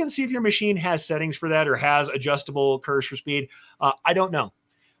 or look and see if your machine has settings for that or has adjustable curves for speed. I don't know.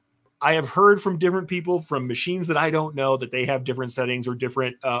 I have heard from different people from machines that I don't know that they have different settings or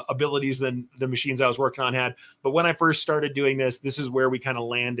different abilities than the machines I was working on had. But when I first started doing this, this is where we kind of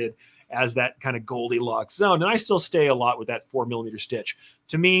landed as that kind of Goldilocks zone. And I still stay a lot with that 4 millimeter stitch.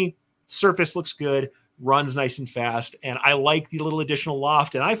 To me, surface looks good, runs nice and fast, and I like the little additional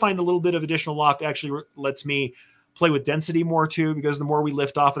loft. And I find the little bit of additional loft actually lets me play with density more too, because the more we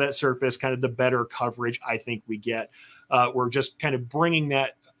lift off of that surface, kind of the better coverage I think we get. We're just kind of bringing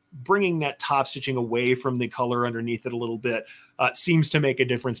that top stitching away from the color underneath it a little bit. Seems to make a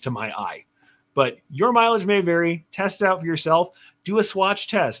difference to my eye. But your mileage may vary. Test it out for yourself. Do a swatch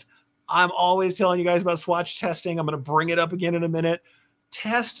test. I'm always telling you guys about swatch testing. I'm going to bring it up again in a minute.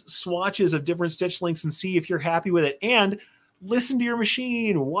 Test swatches of different stitch lengths and see if you're happy with it. And listen to your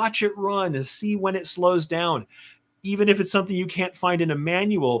machine. Watch it run and see when it slows down. Even if it's something you can't find in a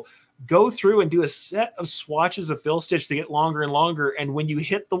manual, go through and do a set of swatches of fill stitch to get longer and longer. And when you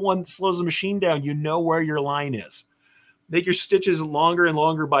hit the one that slows the machine down, you know where your line is. Make your stitches longer and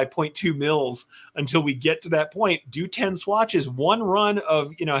longer by 0.2 mils until we get to that point. Do 10 swatches. One run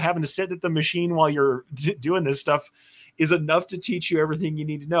of, having to sit at the machine while you're doing this stuff is enough to teach you everything you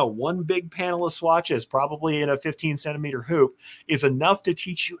need to know. One big panel of swatches, probably in a 15 centimeter hoop, is enough to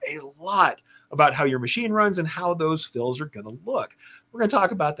teach you a lot about how your machine runs and how those fills are going to look. We're going to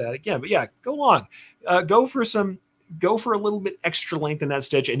talk about that again, but yeah, go on. Go for a little bit extra length in that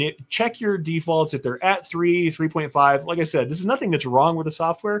stitch, and check your defaults if they're at 3, 3.5. Like I said, this is nothing that's wrong with the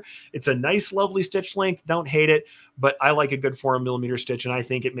software. It's a nice, lovely stitch length. Don't hate it, but I like a good 4 millimeter stitch, and I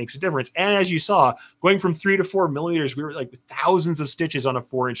think it makes a difference. And as you saw, going from 3 to 4 millimeters, we were like thousands of stitches on a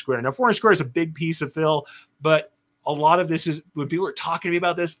 4-inch square. Now, 4-inch square is a big piece of fill, but a lot of this is, when people are talking to me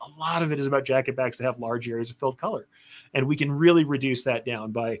about this, a lot of it is about jacket backs that have large areas of filled color. And we can really reduce that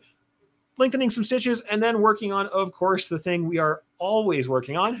down by lengthening some stitches and then working on, of course, the thing we are always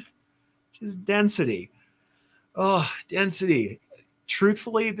working on, which is density. Oh, density.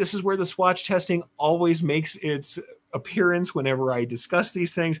 truthfully, this is where the swatch testing always makes its appearance whenever I discuss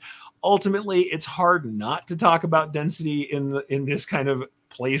these things. Ultimately, it's hard not to talk about density in this kind of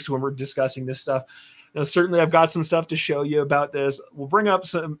place when we're discussing this stuff. Now, certainly, I've got some stuff to show you about this. We'll bring up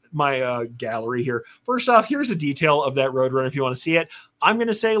my gallery here. First off, here's a detail of that Roadrunner if you want to see it. I'm going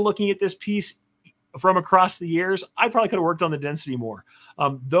to say, looking at this piece from across the years, I probably could have worked on the density more.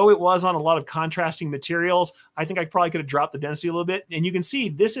 Though it was on a lot of contrasting materials, I think I probably could have dropped the density a little bit. And you can see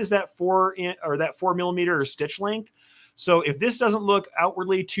this is that 4 millimeter stitch length. So if this doesn't look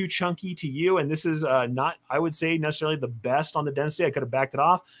outwardly too chunky to you, and this is not, I would say, necessarily the best on the density, I could have backed it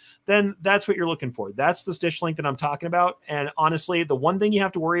off, then that's what you're looking for. That's the stitch length that I'm talking about. And honestly, the one thing you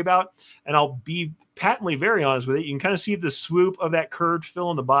have to worry about, and I'll be patently very honest with it, you can kind of see the swoop of that curved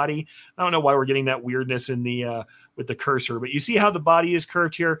fill in the body. I don't know why we're getting that weirdness in the with the cursor, but you see how the body is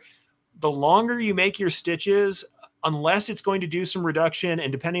curved here. The longer you make your stitches, unless it's going to do some reduction,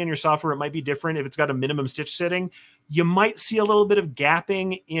 and depending on your software, it might be different if it's got a minimum stitch setting, you might see a little bit of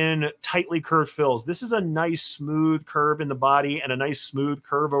gapping in tightly curved fills. This is a nice smooth curve in the body and a nice smooth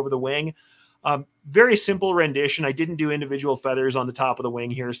curve over the wing. Very simple rendition. I didn't do individual feathers on the top of the wing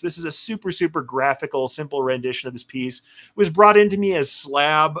here. So this is a super, super graphical, simple rendition of this piece. It was brought into me as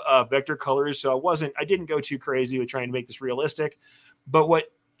slab vector colors. So I didn't go too crazy with trying to make this realistic. But what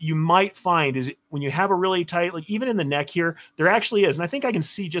you might find is when you have a really tight, like even in the neck here, there actually is. And I think I can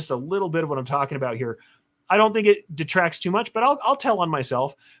see just a little bit of what I'm talking about here. I don't think it detracts too much, but I'll tell on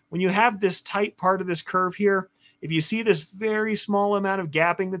myself. When you have this tight part of this curve here, if you see this very small amount of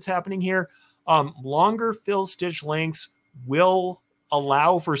gapping that's happening here, longer fill stitch lengths will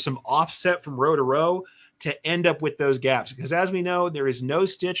allow for some offset from row to row to end up with those gaps. Because as we know, there is no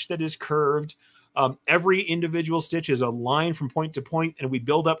stitch that is curved. Every individual stitch is a line from point to point, and we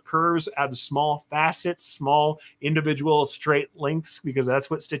build up curves out of small facets, small individual straight lengths, because that's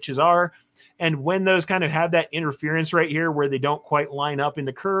what stitches are. And when those kind of have that interference right here where they don't quite line up in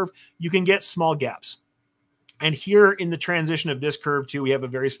the curve, you can get small gaps. And here in the transition of this curve too, we have a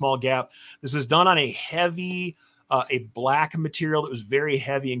very small gap. This is done on a heavy, a black material that was very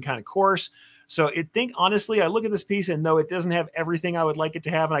heavy and kind of coarse. So honestly, I look at this piece and though it doesn't have everything I would like it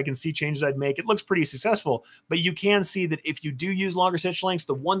to have, and I can see changes I'd make, it looks pretty successful. But you can see that if you do use longer stitch lengths,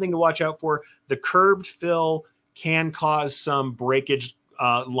 the one thing to watch out for, the curved fill can cause some breakage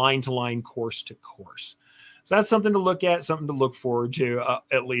line to line, course to course. So that's something to look at, something to look forward to,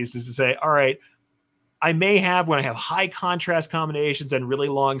 at least, is to say, all right, I may have, when I have high contrast combinations and really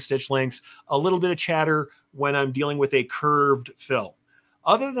long stitch lengths, a little bit of chatter when I'm dealing with a curved fill.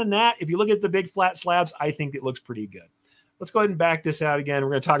 Other than that, if you look at the big flat slabs, I think it looks pretty good. Let's go ahead and back this out again. We're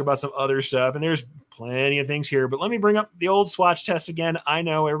going to talk about some other stuff, and there's plenty of things here, but let me bring up the old swatch test again. I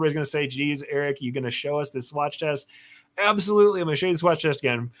know everybody's going to say, geez, Eric, you're going to show us this swatch test? Absolutely. I'm going to show you the swatch test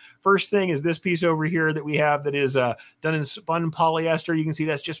again. First thing is this piece over here that we have that is done in spun polyester. You can see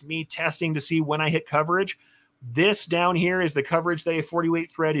that's just me testing to see when I hit coverage. This down here is the coverage that a 40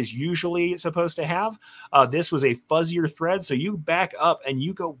 weight thread is usually supposed to have. This was a fuzzier thread. So you back up and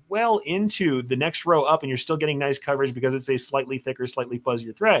you go well into the next row up and you're still getting nice coverage because it's a slightly thicker, slightly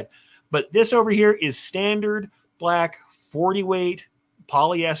fuzzier thread. But this over here is standard black 40 weight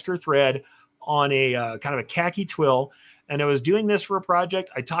polyester thread on a kind of a khaki twill. And I was doing this for a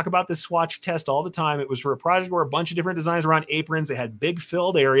project. I talk about this swatch test all the time. It was for a project where a bunch of different designs were on aprons. They had big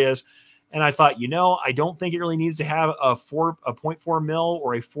filled areas. And I thought, I don't think it really needs to have a 0.4 mil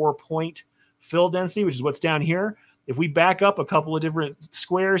or a 4-point fill density, which is what's down here. If we back up a couple of different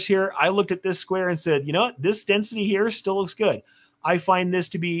squares here, I looked at this square and said, you know what, this density here still looks good. I find this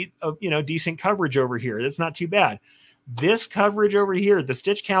to be, decent coverage over here. That's not too bad. This coverage over here, the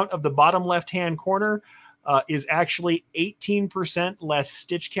stitch count of the bottom left-hand corner is actually 18% less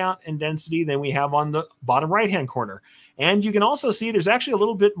stitch count and density than we have on the bottom right-hand corner. And you can also see there's actually a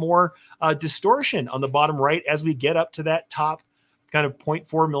little bit more distortion on the bottom right as we get up to that top kind of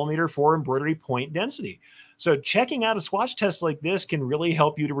 0.4 millimeter for embroidery point density. So checking out a swatch test like this can really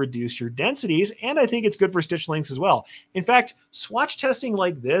help you to reduce your densities. And I think it's good for stitch lengths as well. In fact, swatch testing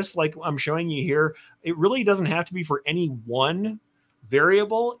like this, like I'm showing you here, it really doesn't have to be for any one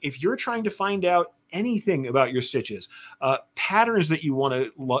variable. If you're trying to find out anything about your stitches, patterns that you want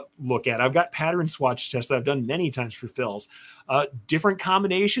to look at. I've got pattern swatch tests that I've done many times for fills, different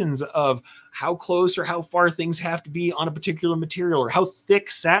combinations of how close or how far things have to be on a particular material, or how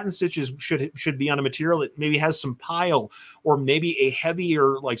thick satin stitches should be on a material that maybe has some pile, or maybe a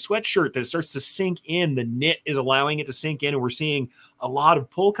heavier like sweatshirt that starts to sink in. The knit is allowing it to sink in, and we're seeing a lot of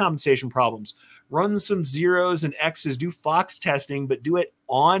pull compensation problems. run some zeros and X's, do Fox testing, but do it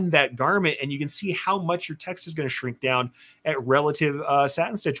on that garment. And you can see how much your text is going to shrink down at relative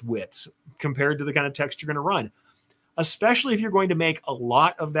satin stitch widths compared to the kind of text you're going to run. Especially if you're going to make a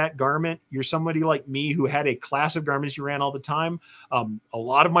lot of that garment. You're somebody like me who had a class of garments you ran all the time. A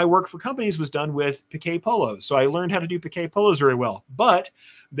lot of my work for companies was done with piqué polos. So I learned how to do piqué polos very well. But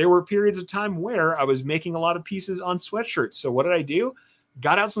there were periods of time where I was making a lot of pieces on sweatshirts. So what did I do?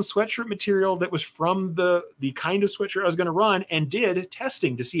 Got out some sweatshirt material that was from the kind of sweatshirt I was going to run and did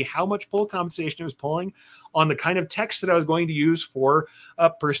testing to see how much pull compensation it was pulling on the kind of text that I was going to use for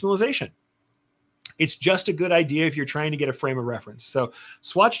personalization. It's just a good idea if you're trying to get a frame of reference. So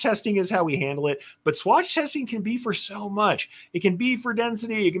swatch testing is how we handle it, but swatch testing can be for so much. It can be for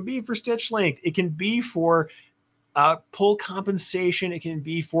density. It can be for stitch length. It can be for pull compensation. It can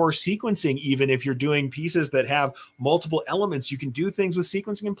be for sequencing. Even if you're doing pieces that have multiple elements, you can do things with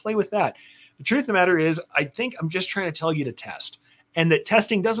sequencing and play with that. The truth of the matter is, I think I'm just trying to tell you to test, and that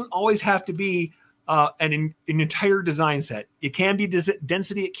testing doesn't always have to be an entire design set. It can be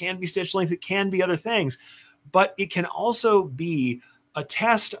density, it can be stitch length, it can be other things, but it can also be a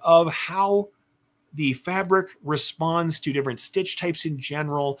test of how the fabric responds to different stitch types in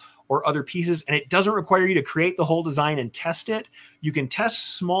general or other pieces. And it doesn't require you to create the whole design and test it. You can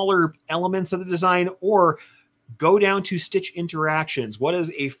test smaller elements of the design or go down to stitch interactions. What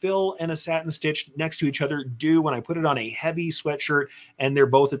does a fill and a satin stitch next to each other do when I put it on a heavy sweatshirt and they're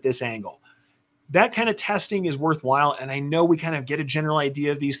both at this angle? That kind of testing is worthwhile. And I know we kind of get a general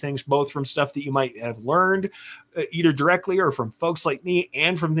idea of these things, both from stuff that you might have learned either directly or from folks like me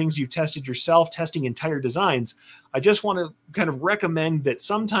and from things you've tested yourself, testing entire designs. I just want to kind of recommend that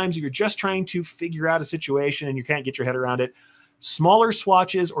sometimes if you're just trying to figure out a situation and you can't get your head around it, smaller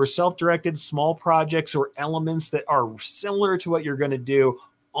swatches or self-directed small projects or elements that are similar to what you're going to do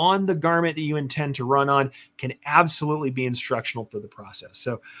on the garment that you intend to run on can absolutely be instructional for the process.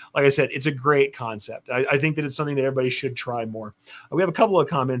 So like I said, it's a great concept. I think that it's something that everybody should try more. We have a couple of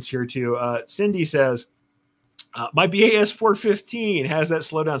comments here too. Cindy says, my BAS 415 has that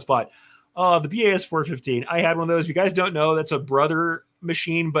slowdown spot. The BAS 415, I had one of those. If you guys don't know, that's a brother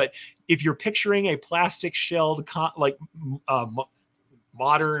machine, but if you're picturing a plastic shelled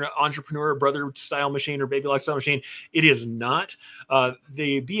modern entrepreneur brother style machine or baby lock style machine, it is not.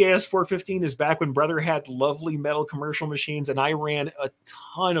 The BAS 415 is back when brother had lovely metal commercial machines, and I ran a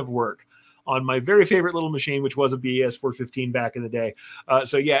ton of work on my very favorite little machine, which was a BAS 415 back in the day.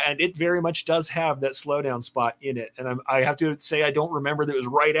 So yeah, and it very much does have that slowdown spot in it. And I have to say, I don't remember that it was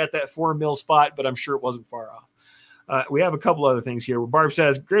right at that 4 mil spot, but I'm sure it wasn't far off. We have a couple other things here. Barb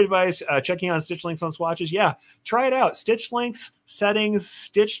says, great advice, checking on stitch lengths on swatches. Yeah, try it out. Stitch lengths, settings,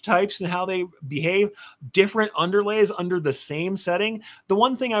 stitch types, and how they behave. Different underlays under the same setting. The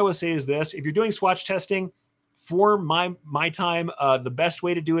one thing I would say is this: if you're doing swatch testing, for my time, the best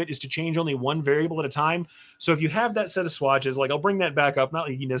way to do it is to change only one variable at a time. So if you have that set of swatches, like I'll bring that back up, not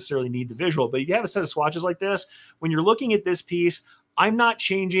like you necessarily need the visual, but if you have a set of swatches like this, when you're looking at this piece, I'm not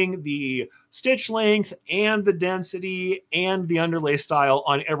changing the stitch length and the density and the underlay style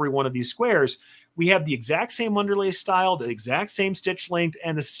on every one of these squares. We have the exact same underlay style, the exact same stitch length,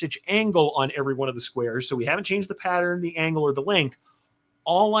 and the stitch angle on every one of the squares. So we haven't changed the pattern, the angle, or the length.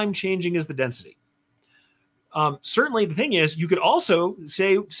 All I'm changing is the density. Certainly the thing is, you could also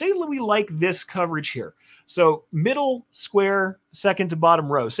say we like this coverage here. So middle square, second to bottom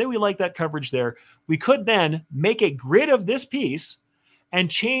row, say we like that coverage there. We could then make a grid of this piece and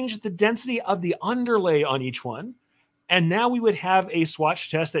change the density of the underlay on each one. And now we would have a swatch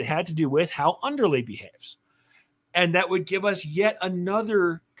test that had to do with how underlay behaves. And that would give us yet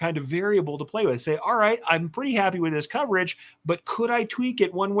another kind of variable to play with. Say, all right, I'm pretty happy with this coverage, but could I tweak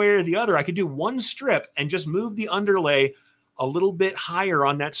it one way or the other? I could do one strip and just move the underlay a little bit higher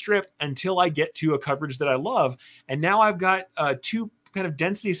on that strip until I get to a coverage that I love. And now I've got two kind of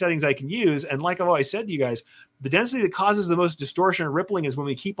density settings I can use. And like I've always said to you guys, the density that causes the most distortion and rippling is when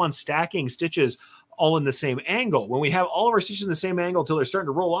we keep on stacking stitches all in the same angle. When we have all of our stitches in the same angle until they're starting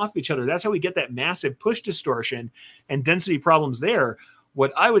to roll off each other, that's how we get that massive push distortion and density problems there.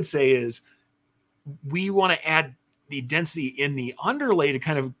 What I would say is we want to add the density in the underlay to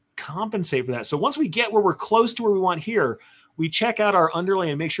kind of compensate for that. So once we get where we're close to where we want here, we check out our underlay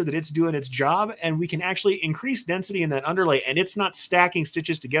and make sure that it's doing its job, and we can actually increase density in that underlay, and it's not stacking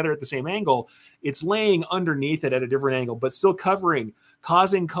stitches together at the same angle. It's laying underneath it at a different angle, but still covering,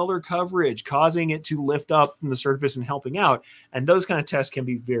 causing color coverage, causing it to lift up from the surface and helping out. And those kind of tests can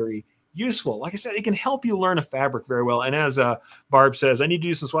be very useful. Like I said, it can help you learn a fabric very well. And as Barb says, I need to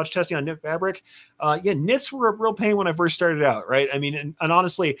do some swatch testing on knit fabric. Yeah, knits were a real pain when I first started out, right? I mean, and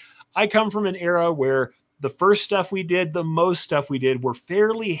honestly, I come from an era where the first stuff we did, the most stuff we did were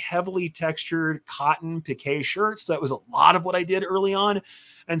fairly heavily textured cotton piqué shirts. That was a lot of what I did early on.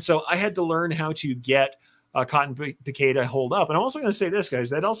 And so I had to learn how to get cotton piqué to hold up. And I'm also going to say this, guys,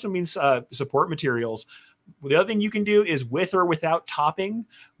 that also means support materials. The other thing you can do is with or without topping,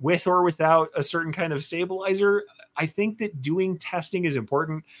 with or without a certain kind of stabilizer. I think that doing testing is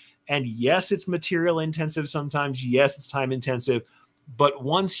important. And yes, it's material intensive sometimes. Yes, it's time intensive. But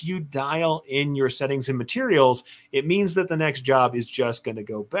once you dial in your settings and materials, it means that the next job is just going to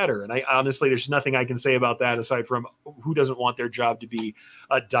go better. And I honestly, there's nothing I can say about that aside from who doesn't want their job to be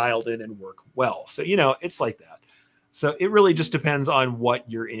dialed in and work well. So, you know, it's like that. So it really just depends on what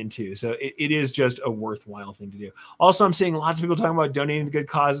you're into. So it is just a worthwhile thing to do. Also, I'm seeing lots of people talking about donating to good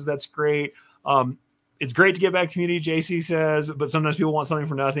causes. That's great. It's great to get back to community, JC says, but sometimes people want something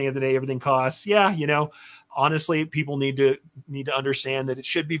for nothing. At the day, everything costs. Yeah, you know, honestly, people need to understand that it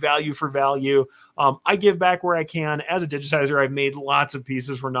should be value for value. I give back where I can. As a digitizer, I've made lots of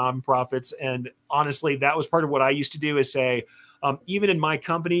pieces for nonprofits. And honestly, that was part of what I used to do is say, even in my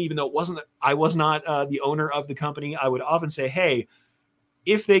company, even though I was not the owner of the company, I would often say, hey,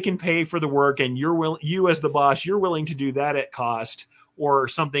 if they can pay for the work and you as the boss, you're willing to do that at cost or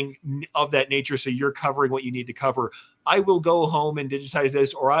something of that nature, so you're covering what you need to cover, I will go home and digitize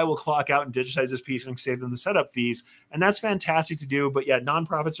this, or I will clock out and digitize this piece and save them the setup fees. And that's fantastic to do. But yeah,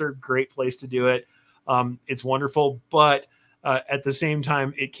 nonprofits are a great place to do it. It's wonderful, but at the same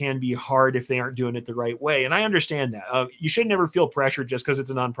time, it can be hard if they aren't doing it the right way. And I understand that. You should never feel pressure just because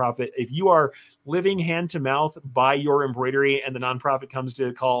it's a nonprofit. If you are living hand to mouth by your embroidery and the nonprofit comes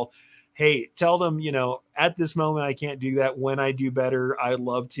to call, hey, tell them, you know, at this moment, I can't do that. When I do better, I'd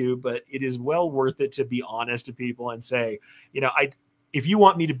love to, but it is well worth it to be honest to people and say, you know, if you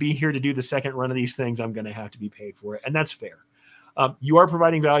want me to be here to do the second run of these things, I'm going to have to be paid for it. And that's fair. You are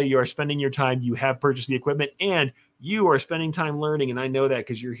providing value. You are spending your time. You have purchased the equipment and you are spending time learning. And I know that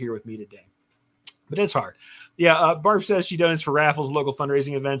because you're here with me today. But it's hard. Yeah. Barb says she donates for raffles, local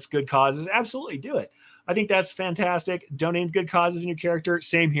fundraising events, good causes. Absolutely do it. I think that's fantastic. Donating good causes in your character.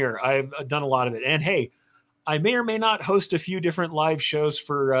 Same here. I've done a lot of it. And hey, I may or may not host a few different live shows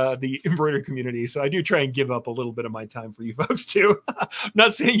for the embroidery community. So I do try and give up a little bit of my time for you folks too. I'm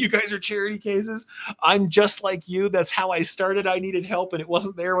not saying you guys are charity cases. I'm just like you. That's how I started. I needed help and it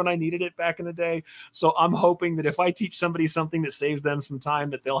wasn't there when I needed it back in the day. So I'm hoping that if I teach somebody something that saves them some time,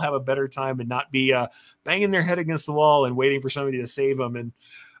 that they'll have a better time and not be banging their head against the wall and waiting for somebody to save them. And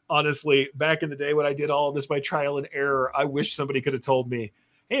honestly, back in the day when I did all of this by trial and error, I wish somebody could have told me,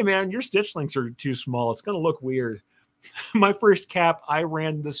 hey man, your stitch links are too small. It's going to look weird. My first cap, I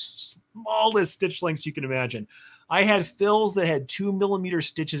ran the smallest stitch links you can imagine. I had fills that had 2 millimeter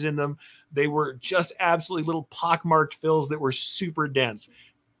stitches in them. They were just absolutely little pockmarked fills that were super dense.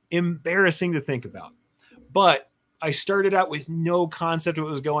 Embarrassing to think about. But I started out with no concept of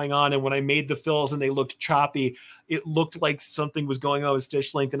what was going on. And when I made the fills and they looked choppy, it looked like something was going on with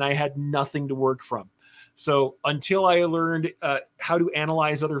stitch length and I had nothing to work from. So until I learned how to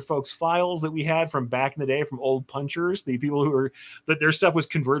analyze other folks' files that we had from back in the day, from old punchers, the people who were, that their stuff was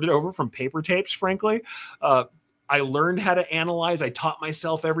converted over from paper tapes, frankly, I learned how to analyze. I taught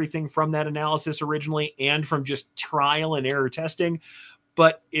myself everything from that analysis originally and from just trial and error testing.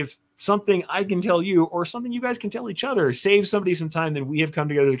 But if something I can tell you or something you guys can tell each other saves somebody some time, then we have come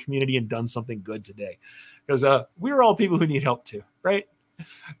together as a community and done something good today. Because we're all people who need help too, right?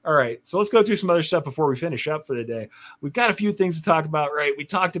 All right, so let's go through some other stuff before we finish up for the day. We've got a few things to talk about, right? We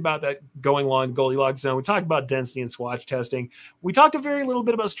talked about that going along Goldilocks zone. We talked about density and swatch testing. We talked a very little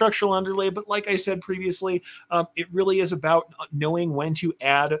bit about structural underlay, but like I said previously, it really is about knowing when to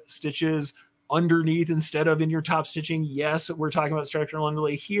add stitches underneath instead of in your top stitching. Yes, we're talking about structural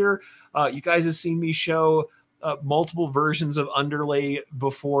underlay here. You guys have seen me show multiple versions of underlay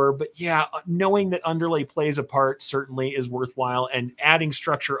before, but yeah, knowing that underlay plays a part certainly is worthwhile, and adding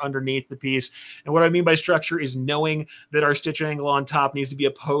structure underneath the piece. And what I mean by structure is knowing that our stitch angle on top needs to be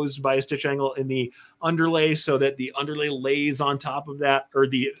opposed by a stitch angle in the underlay so that the underlay lays on top of that, or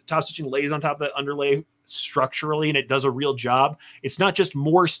the top stitching lays on top of that underlay structurally, and it does a real job. It's not just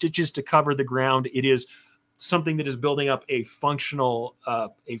more stitches to cover the ground. It is something that is building up a functional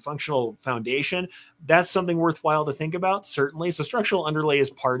foundation. That's something worthwhile to think about, certainly. So structural underlay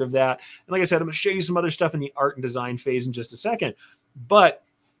is part of that. And like I said, I'm going to show you some other stuff in the art and design phase in just a second. But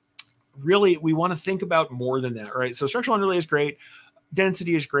really, we want to think about more than that, right? So structural underlay is great.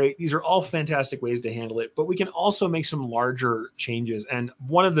 Density is great. These are all fantastic ways to handle it, but we can also make some larger changes. And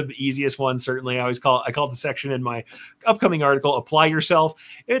one of the easiest ones, certainly, I call the section in my upcoming article, Apply Yourself.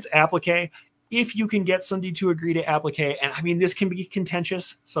 It's applique. if you can get somebody to agree to applique, and I mean, this can be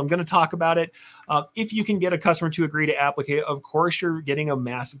contentious, so I'm going to talk about it. If you can get a customer to agree to applique, of course, you're getting a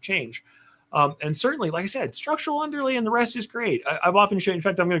massive change. And certainly, like I said, structural underlay and the rest is great. I've often shown, in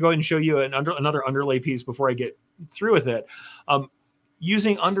fact, I'm going to go ahead and show you another underlay piece before I get through with it.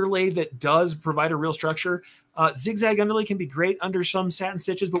 Using underlay that does provide a real structure. Zigzag underlay can be great under some satin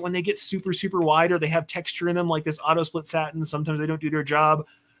stitches, but when they get super, super wide or they have texture in them, like this auto split satin, sometimes they don't do their job.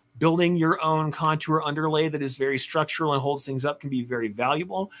 Building your own contour underlay that is very structural and holds things up can be very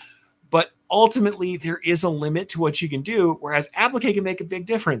valuable. But ultimately, there is a limit to what you can do, whereas applique can make a big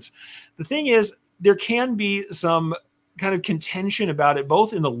difference. The thing is, there can be some kind of contention about it,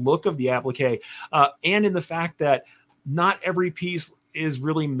 both in the look of the applique and in the fact that not every piece is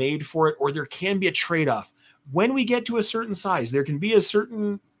really made for it, or there can be a trade-off. When we get to a certain size, there can be a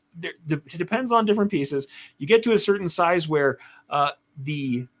certain, it depends on different pieces. You get to a certain size where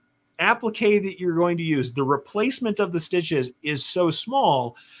the applique that you're going to use, the replacement of the stitches is so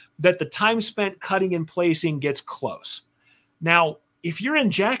small that the time spent cutting and placing gets close. Now, if you're in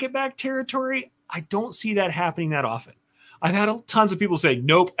jacket back territory, I don't see that happening that often. I've had tons of people say,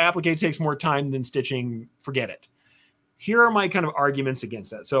 nope, applique takes more time than stitching, forget it. Here are my kind of arguments against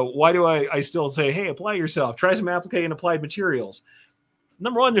that. So why do I still say, hey, apply yourself, try some applique and applied materials?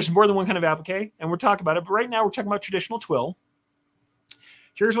 Number one, there's more than one kind of applique, and we're talking about it, but right now we're talking about traditional twill.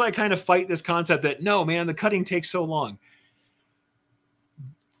 Here's why I kind of fight this concept that, no, man, the cutting takes so long.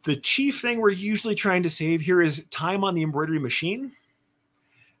 The chief thing we're usually trying to save here is time on the embroidery machine.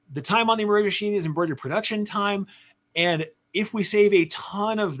 The time on the embroidery machine is embroidery production time. And if we save a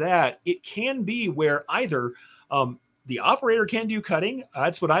ton of that, it can be where either the operator can do cutting.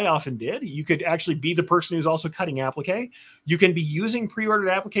 That's what I often did. You could actually be the person who's also cutting applique. You can be using pre-ordered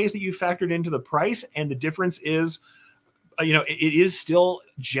appliques that you factored into the price. And the difference is, it is still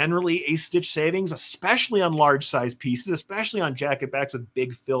generally a stitch savings, especially on large size pieces, especially on jacket backs with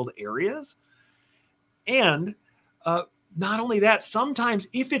big filled areas. And not only that, sometimes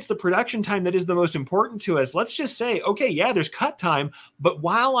if it's the production time that is the most important to us, let's just say, okay, yeah, there's cut time, but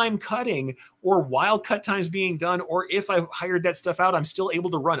while I'm cutting or while cut time is being done, or if I've hired that stuff out, I'm still able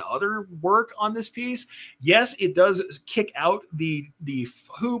to run other work on this piece. Yes, it does kick out the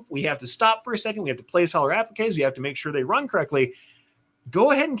hoop. We have to stop for a second. We have to place all our appliques. We have to make sure they run correctly.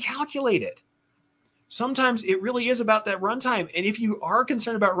 Go ahead and calculate it. Sometimes it really is about that runtime. And if you are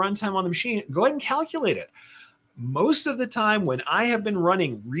concerned about runtime on the machine, go ahead and calculate it. Most of the time when I have been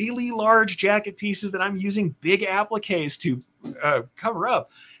running really large jacket pieces that I'm using big appliques to cover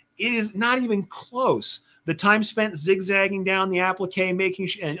up, it is not even close. The time spent zigzagging down the applique,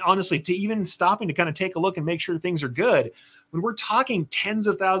 and honestly, to even stopping to kind of take a look and make sure things are good. When we're talking tens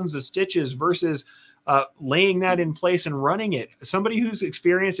of thousands of stitches versus laying that in place and running it, somebody who's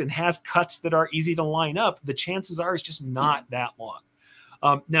experienced and has cuts that are easy to line up, the chances are it's just not that long.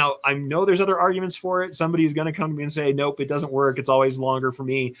 Now, I know there's other arguments for it. Somebody's going to come to me and say, nope, it doesn't work. It's always longer for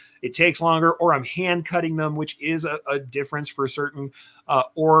me. It takes longer, or I'm hand cutting them, which is a difference for certain,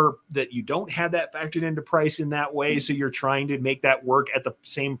 or that you don't have that factored into price in that way. So you're trying to make that work at the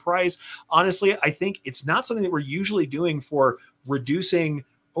same price. Honestly, I think it's not something that we're usually doing for reducing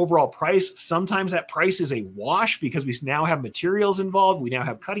overall price. Sometimes that price is a wash because we now have materials involved. We now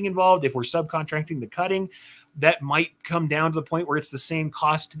have cutting involved. If we're subcontracting the cutting, that might come down to the point where it's the same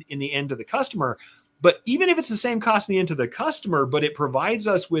cost in the end to the customer. But even if it's the same cost in the end to the customer, but it provides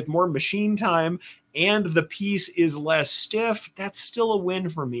us with more machine time and the piece is less stiff, that's still a win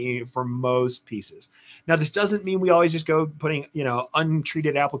for me for most pieces. Now, this doesn't mean we always just go putting,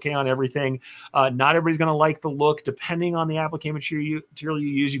 untreated applique on everything. Not everybody's going to like the look. Depending on the applique material you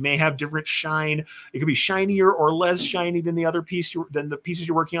use, you may have different shine. It could be shinier or less shiny than the other piece, than the pieces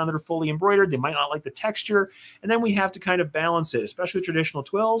you're working on that are fully embroidered. They might not like the texture. And then we have to kind of balance it, especially traditional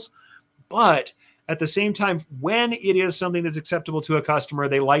twills. But at the same time, when it is something that's acceptable to a customer,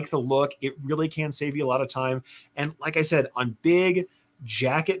 they like the look, it really can save you a lot of time. And like I said, on big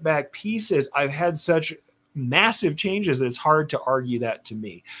jacket back pieces, I've had such massive changes that it's hard to argue that to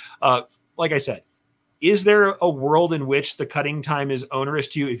me. Like I said, is there a world in which the cutting time is onerous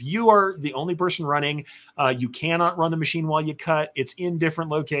to you? If you are the only person running, you cannot run the machine while you cut. It's in different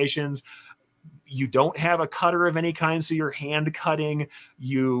locations. You don't have a cutter of any kind, so you're hand cutting.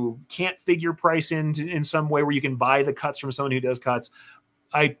 You can't figure price in some way where you can buy the cuts from someone who does cuts.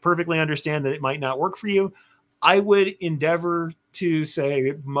 I perfectly understand that it might not work for you. I would endeavor to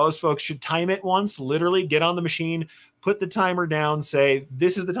say most folks should time it once, literally get on the machine, put the timer down, say,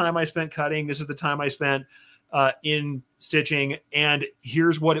 this is the time I spent cutting. This is the time I spent in stitching. And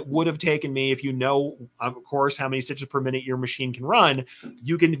here's what it would have taken me. If you know, of course, how many stitches per minute your machine can run,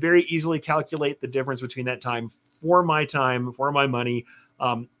 you can very easily calculate the difference between that time, for my money.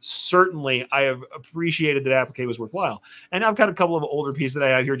 Certainly, I have appreciated that applique was worthwhile. And I've got a couple of older pieces that I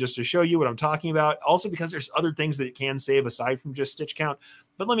have here just to show you what I'm talking about. Also, because there's other things that it can save aside from just stitch count.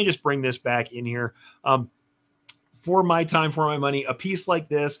 But let me just bring this back in here. For my time, for my money, a piece like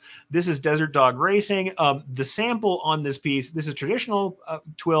this is Desert Dog Racing. The sample on this piece, this is traditional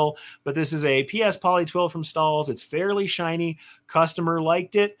twill, but this is a PS poly twill from Stalls. It's fairly shiny. Customer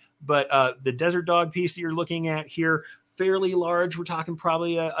liked it, but the Desert Dog piece that you're looking at here, fairly large. We're talking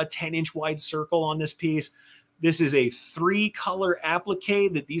probably a 10-inch wide circle on this piece. This is a 3-color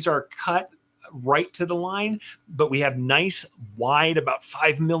applique that these are cut right to the line, but we have nice wide, about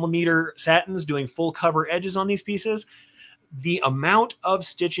 5mm satins doing full cover edges on these pieces. The amount of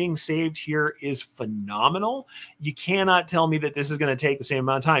stitching saved here is phenomenal. You cannot tell me that this is going to take the same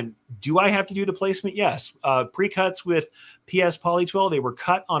amount of time. Do I have to do the placement? Yes. Pre-cuts with PS poly twill, they were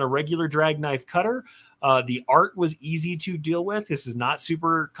cut on a regular drag knife cutter. The art was easy to deal with. This is not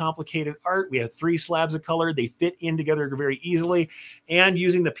super complicated art. We have 3 slabs of color. They fit in together very easily. And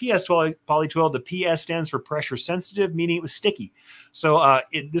using the PS poly twill, the PS stands for pressure sensitive, meaning it was sticky. So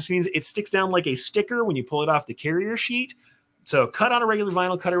this means it sticks down like a sticker when you pull it off the carrier sheet. So cut on a regular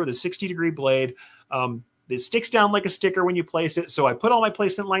vinyl cutter with a 60-degree blade. It sticks down like a sticker when you place it. So I put all my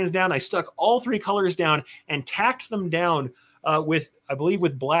placement lines down. I stuck all 3 colors down and tacked them down with, I believe,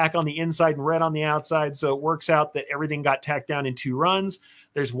 with black on the inside and red on the outside. So it works out that everything got tacked down in 2 runs.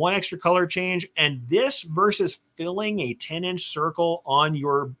 There's 1 extra color change. And this versus filling a 10-inch circle on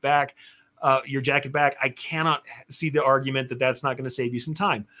your back, your jacket back, I cannot see the argument that that's not going to save you some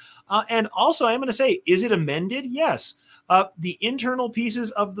time. And also, I'm going to say, is it amended? Yes. The internal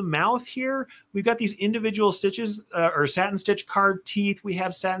pieces of the mouth here, we've got these individual stitches or satin stitch carved teeth. We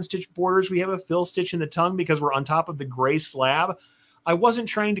have satin stitch borders. We have a fill stitch in the tongue because we're on top of the gray slab. I wasn't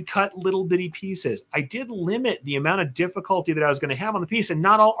trying to cut little bitty pieces. I did limit the amount of difficulty that I was going to have on the piece, and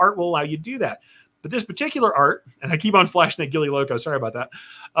not all art will allow you to do that. But this particular art, and I keep on flashing that Gilly Loco, sorry about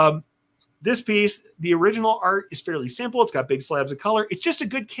that. This piece, the original art is fairly simple. It's got big slabs of color. It's just a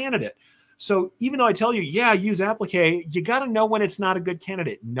good candidate. So even though I tell you, yeah, use applique, you got to know when it's not a good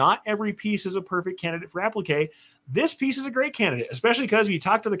candidate. Not every piece is a perfect candidate for applique. This piece is a great candidate, especially because if you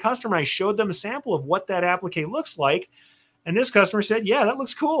talk to the customer, I showed them a sample of what that applique looks like. And this customer said, yeah, that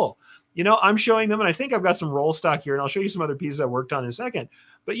looks cool. You know, I'm showing them, and I think I've got some roll stock here, and I'll show you some other pieces I worked on in a second.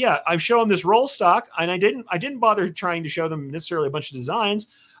 But yeah, I'm showing this roll stock, and I didn't bother trying to show them necessarily a bunch of designs.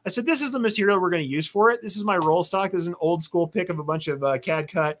 I said, this is the material we're going to use for it. This is my roll stock. This is an old school pick of a bunch of CAD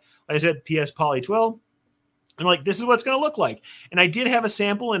cut. Like I said, PS poly twill. I'm like, this is what it's going to look like. And I did have a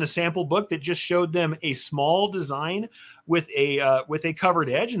sample in a sample book that just showed them a small design with a covered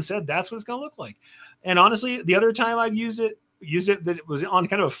edge and said, that's what it's going to look like. And honestly, the other time I've used it that it was on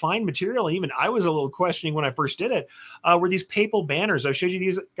kind of a fine material. And even I was a little questioning when I first did it, were these papal banners. I've showed you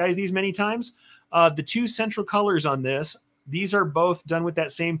these many times. The 2 central colors on this, these are both done with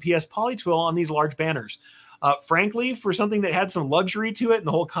that same PS poly twill on these large banners. Frankly, for something that had some luxury to it and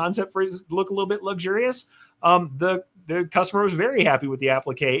the whole concept for it to look a little bit luxurious, the customer was very happy with the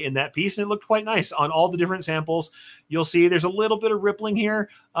applique in that piece, and it looked quite nice on all the different samples. You'll see there's a little bit of rippling here.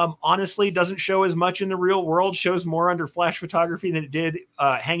 Honestly, doesn't show as much in the real world, shows more under flash photography than it did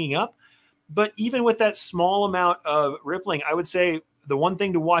hanging up. But even with that small amount of rippling, I would say the one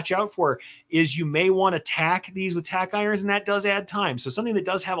thing to watch out for is you may want to tack these with tack irons, and that does add time. So something that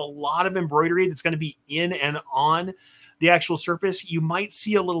does have a lot of embroidery that's going to be in and on the actual surface, you might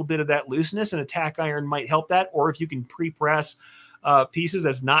see a little bit of that looseness, and a tack iron might help that. Or if you can pre-press pieces,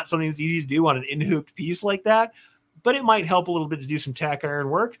 that's not something that's easy to do on an in-hooped piece like that, but it might help a little bit to do some tack iron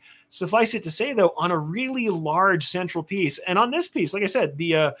work. Suffice it to say, though, on a really large central piece, and on this piece, like I said,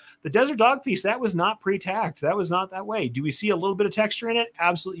 the Desert Dog piece, that was not pre-tacked. That was not that way. Do we see a little bit of texture in it?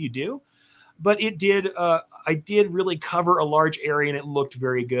 Absolutely you do. But it did, I did really cover a large area, and it looked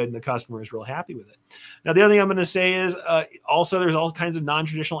very good, and the customer was real happy with it. Now, the other thing I'm going to say is also there's all kinds of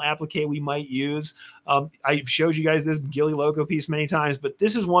non-traditional applique we might use. I've showed you guys this Gilly Loco piece many times, but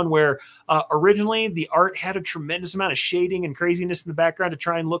this is one where originally the art had a tremendous amount of shading and craziness in the background to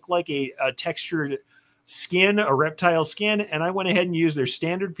try and look like a textured skin, a reptile skin, and I went ahead and used their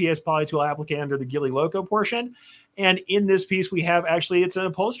standard PS poly tool applique under the Gilly Loco portion. And in this piece, we have actually, it's an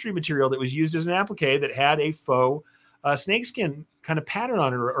upholstery material that was used as an applique that had a faux snakeskin kind of pattern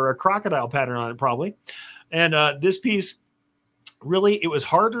on it, or a crocodile pattern on it, probably. And this piece, really, it was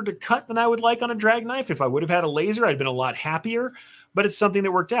harder to cut than I would like on a drag knife. If I would have had a laser, I'd been a lot happier, but it's something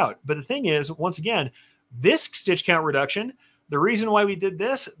that worked out. But the thing is, once again, This stitch count reduction, the reason why we did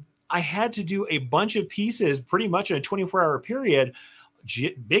this, I had to do a bunch of pieces pretty much in a 24-hour period,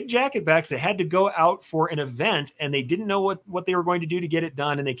 big jacket backs that had to go out for an event, and they didn't know what they were going to do to get it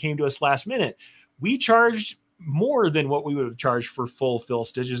done, and they came to us last minute. We charged more than what we would have charged for full fill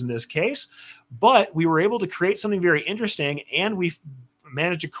stitches in this case, but we were able to create something very interesting, and we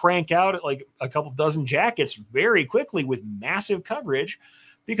managed to crank out like a couple dozen jackets very quickly with massive coverage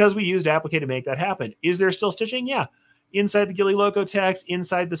because we used applique to make that happen. Is there still stitching? Yeah. Inside the Gilly Loco text,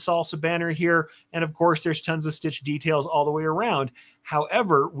 inside the salsa banner here, and of course there's tons of stitch details all the way around.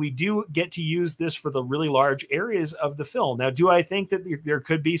 However, we do get to use this for the really large areas of the fill. Now, do I think that there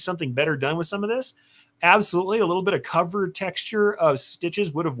could be something better done with some of this? Absolutely. A little bit of covered texture of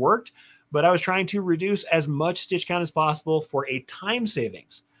stitches would have worked, but I was trying to reduce as much stitch count as possible for a time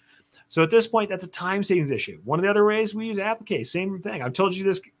savings. So at this point, that's a time savings issue. One of the other ways we use applique, same thing. I've told you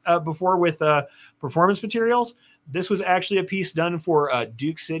this before with performance materials. This was actually a piece done for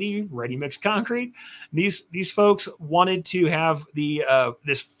Duke City Ready Mix Concrete. These folks wanted to have the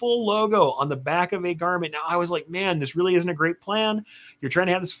this full logo on the back of a garment. Now I was like, man, this really isn't a great plan. You're trying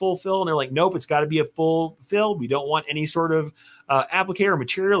to have this full fill, and they're like, nope, it's got to be a full fill. We don't want any sort of applique or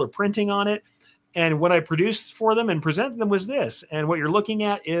material or printing on it. And what I produced for them and presented them was this. And what you're looking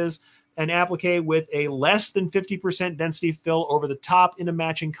at is an applique with a less than 50% density fill over the top in a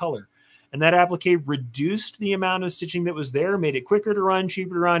matching color. And that applique reduced the amount of stitching that was there, made it quicker to run,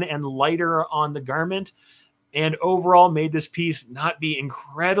 cheaper to run, and lighter on the garment. And overall made this piece not be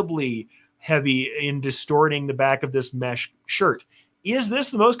incredibly heavy in distorting the back of this mesh shirt. Is this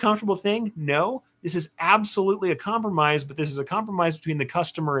the most comfortable thing? No. This is absolutely a compromise, but this is a compromise between the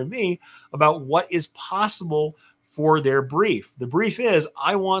customer and me about what is possible for their brief. The brief is,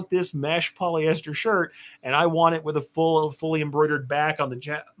 I want this mesh polyester shirt, and I want it with a fully embroidered back on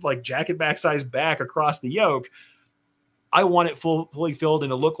the like jacket back size back across the yoke. I want it fully filled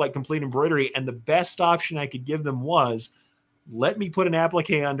and to look like complete embroidery. And the best option I could give them was, let me put an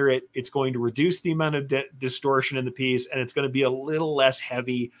applique under it. It's going to reduce the amount of distortion in the piece, and it's going to be a little less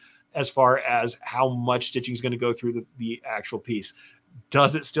heavy as far as how much stitching is going to go through the actual piece.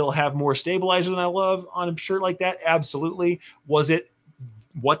 Does it still have more stabilizer than I love on a shirt like that? Absolutely. Was it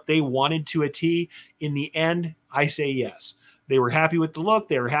what they wanted to a T? In the end, I say yes. They were happy with the look.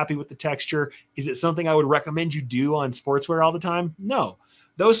 They were happy with the texture. Is it something I would recommend you do on sportswear all the time? No.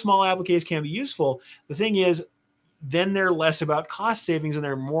 Those small appliques can be useful. The thing is, then they're less about cost savings and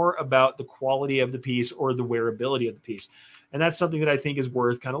they're more about the quality of the piece or the wearability of the piece. And that's something that I think is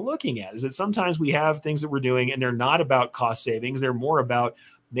worth kind of looking at, is that sometimes we have things that we're doing and they're not about cost savings. They're more about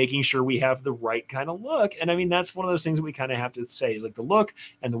making sure we have the right kind of look. And I mean, that's one of those things that we kind of have to say is like the look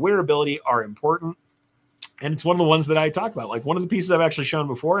and the wearability are important. And it's one of the ones that I talk about. Like one of the pieces I've actually shown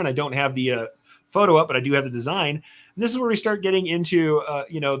before, and I don't have the photo up, but I do have the design. And this is where we start getting into,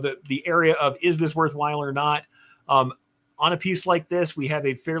 the area of, is this worthwhile or not? On a piece like this, we have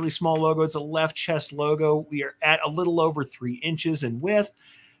a fairly small logo. It's a left chest logo. We are at a little over 3 inches in width.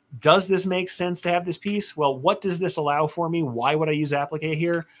 Does this make sense to have this piece? Well, what does this allow for me? Why would I use applique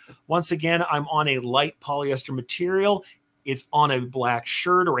here? Once again, I'm on a light polyester material. It's on a black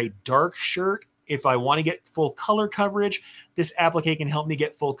shirt or a dark shirt. If I want to get full color coverage, this applique can help me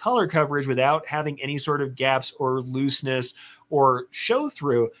get full color coverage without having any sort of gaps or looseness or show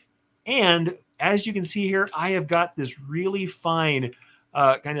through. And as you can see here, I have got this really fine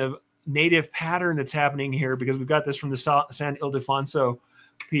kind of native pattern that's happening here because we've got this from the San Ildefonso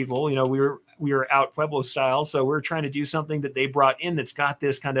people. You know, we were out Pueblo style, so we're trying to do something that they brought in that's got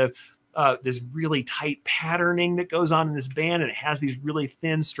this kind of this really tight patterning that goes on in this band, and it has these really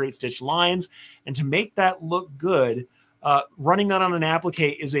thin straight stitch lines. And to make that look good, running that on an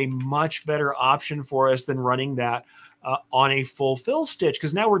applique is a much better option for us than running that on a full fill stitch,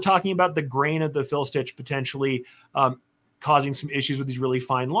 because now we're talking about the grain of the fill stitch potentially causing some issues with these really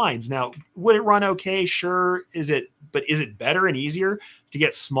fine lines. Now, would it run okay? Sure. But is it better and easier to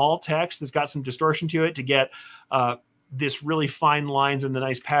get small text that's got some distortion to it, to get this really fine lines and the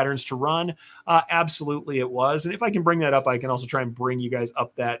nice patterns to run? Absolutely it was. And if I can bring that up, I can also try and bring you guys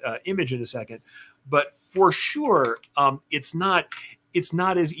up that image in a second. But for sure, it's not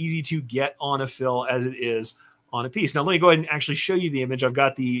as easy to get on a fill as it is on a piece. Now, let me go ahead and actually show you the image. I've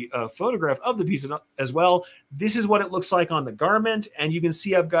got the photograph of the piece as well. This is what it looks like on the garment. And you can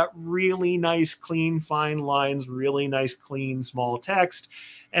see I've got really nice, clean, fine lines, really nice, clean, small text.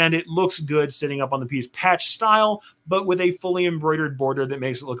 And it looks good sitting up on the piece, patch style, but with a fully embroidered border that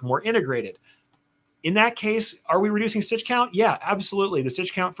makes it look more integrated. In that case, are we reducing stitch count? Yeah, absolutely. The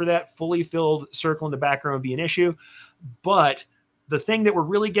stitch count for that fully filled circle in the background would be an issue, but The thing that we're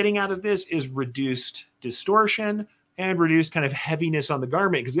really getting out of this is reduced distortion and reduced kind of heaviness on the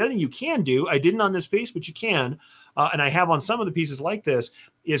garment. Because the other thing you can do, I didn't on this piece, but you can, and I have on some of the pieces like this,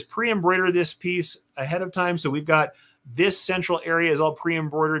 is pre-embroider this piece ahead of time. So we've got this central area is all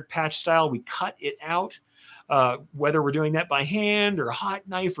pre-embroidered patch style. We cut it out, whether we're doing that by hand or hot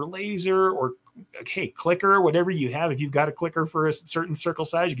knife or laser or, okay, clicker, whatever you have. If you've got a clicker for a certain circle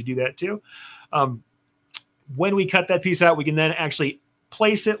size, you could do that too. When we cut that piece out, we can then actually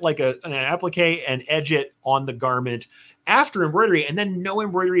place it like an applique and edge it on the garment after embroidery. And then no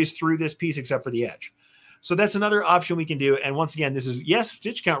embroidery is through this piece except for the edge. So that's another option we can do. And once again, this is, yes,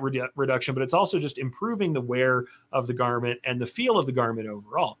 stitch count reduction, but it's also just improving the wear of the garment and the feel of the garment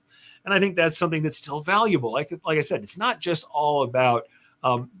overall. And I think that's something that's still valuable. Like I said, it's not just all about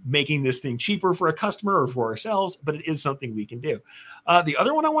making this thing cheaper for a customer or for ourselves, but it is something we can do. The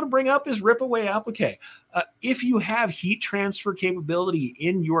other one I want to bring up is rip away applique. If you have heat transfer capability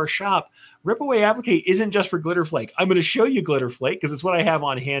in your shop, rip away applique isn't just for glitter flake. I'm going to show you glitter flake because it's what I have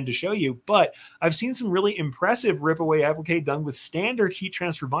on hand to show you, but I've seen some really impressive rip away applique done with standard heat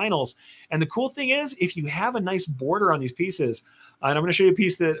transfer vinyls. And the cool thing is, if you have a nice border on these pieces, and I'm going to show you a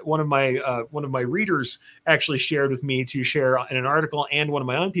piece that one of my readers actually shared with me to share in an article and one of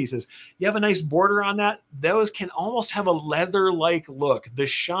my own pieces. You have a nice border on that. Those can almost have a leather-like look. The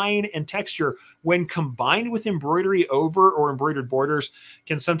shine and texture, when combined with embroidery over or embroidered borders,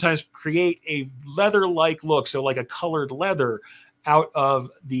 can sometimes create a leather-like look. So like a colored leather out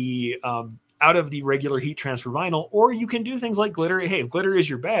of the regular heat transfer vinyl. Or you can do things like glitter. Hey, if glitter is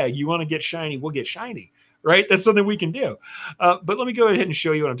your bag, you want to get shiny, we'll get shiny. Right? That's something we can do. But let me go ahead and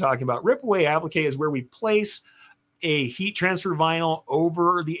show you what I'm talking about. Rip away applique is where we place a heat transfer vinyl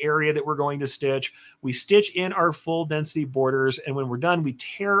over the area that we're going to stitch. We stitch in our full density borders. And when we're done, we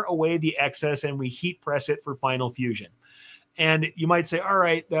tear away the excess and we heat press it for final fusion. And you might say, all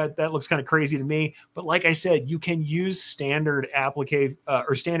right, that looks kind of crazy to me. But like I said, you can use standard applique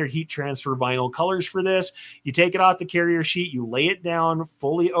or standard heat transfer vinyl colors for this. You take it off the carrier sheet, you lay it down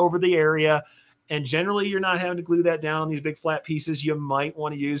fully over the area. And generally, you're not having to glue that down on these big flat pieces. You might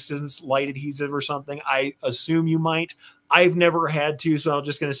want to use some light adhesive or something. I assume you might. I've never had to, so I'm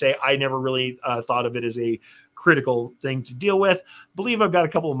just going to say I never really thought of it as a critical thing to deal with. I believe I've got a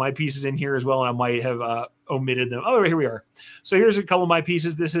couple of my pieces in here as well, and I might have omitted them. Oh, here we are. So here's a couple of my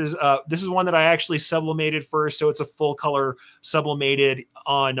pieces. This is one that I actually sublimated first, so it's a full color sublimated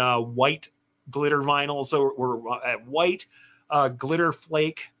on white glitter vinyl. So we're at white glitter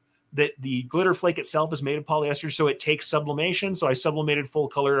flake. That the glitter flake itself is made of polyester, so it takes sublimation. So I sublimated full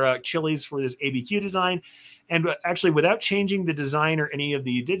color chilies for this ABQ design. And actually, without changing the design or any of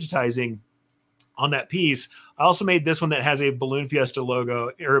the digitizing on that piece, I also made this one that has a Balloon Fiesta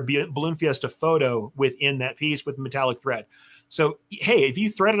logo or a Balloon Fiesta photo within that piece with metallic thread. So, hey, if you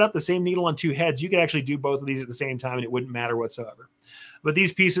threaded up the same needle on two heads, you could actually do both of these at the same time and it wouldn't matter whatsoever. But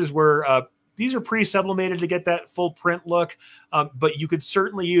these pieces were... these are pre-sublimated to get that full print look, but you could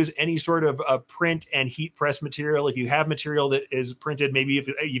certainly use any sort of print and heat press material. If you have material that is printed, maybe if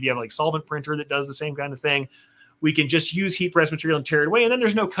you have like solvent printer that does the same kind of thing, we can just use heat press material and tear it away, and then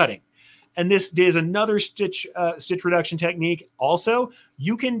there's no cutting. And this is another stitch reduction technique. Also,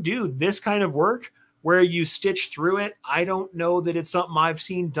 you can do this kind of work where you stitch through it. I don't know that it's something I've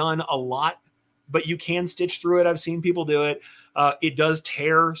seen done a lot, but you can stitch through it. I've seen people do it. It does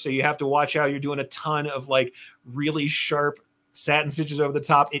tear, so you have to watch out. You're doing a ton of like really sharp satin stitches over the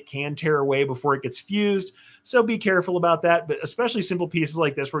top. It can tear away before it gets fused, so be careful about that. But especially simple pieces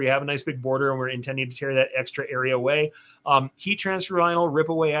like this where you have a nice big border and we're intending to tear that extra area away, heat transfer vinyl, rip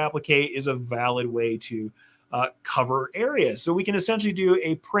away applique is a valid way to cover areas. So we can essentially do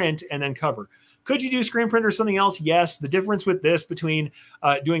a print and then cover. Could you do screen print or something else? Yes. The difference with this between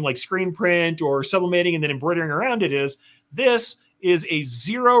doing like screen print or sublimating and then embroidering around it is this is a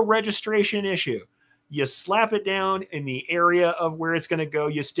zero registration issue. You slap it down in the area of where it's going to go.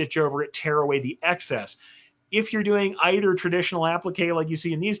 You stitch over it, tear away the excess. If you're doing either traditional applique like you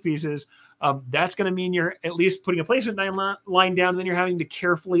see in these pieces, that's going to mean you're at least putting a placement line down, and then you're having to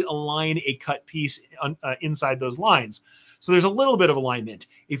carefully align a cut piece inside those lines. So there's a little bit of alignment.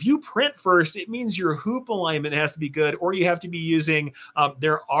 If you print first, it means your hoop alignment has to be good, or you have to be using,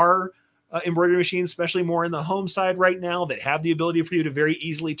 there are embroidery machines, especially more in the home side right now, that have the ability for you to very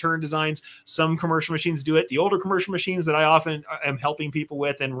easily turn designs. Some commercial machines do it. The older commercial machines that I often am helping people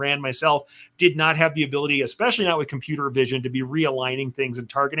with and ran myself did not have the ability, especially not with computer vision, to be realigning things and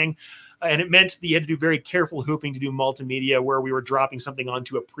targeting. And it meant that you had to do very careful hooping to do multimedia where we were dropping something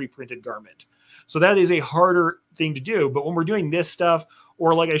onto a pre-printed garment. So that is a harder thing to do. But when we're doing this stuff,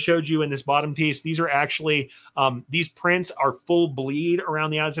 Or like I showed you in this bottom piece, these are actually, these prints are full bleed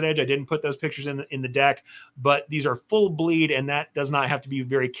around the outside edge. I didn't put those pictures in the deck, but these are full bleed, and that does not have to be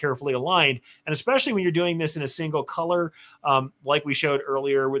very carefully aligned. And especially when you're doing this in a single color, like we showed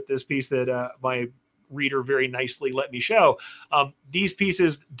earlier with this piece that my reader very nicely let me show, these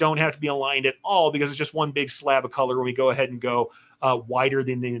pieces don't have to be aligned at all because it's just one big slab of color when we go ahead and go wider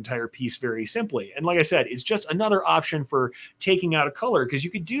than the entire piece very simply. And like I said, it's just another option for taking out a color, because you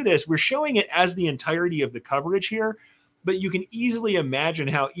could do this. We're showing it as the entirety of the coverage here, but you can easily imagine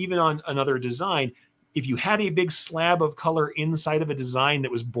how even on another design, if you had a big slab of color inside of a design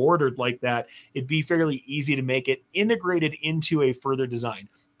that was bordered like that, it'd be fairly easy to make it integrated into a further design,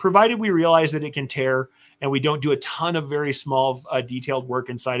 provided we realize that it can tear and we don't do a ton of very small detailed work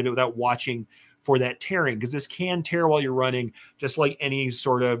inside of it without watching for that tearing, because this can tear while you're running, just like any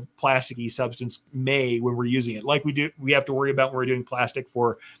sort of plasticky substance may when we're using it. Like we have to worry about when we're doing plastic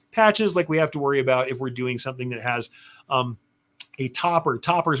for patches, like we have to worry about if we're doing something that has a topper.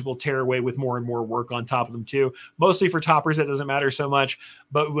 Toppers will tear away with more and more work on top of them too. Mostly for toppers, that doesn't matter so much,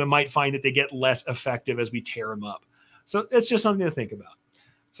 but we might find that they get less effective as we tear them up. So it's just something to think about.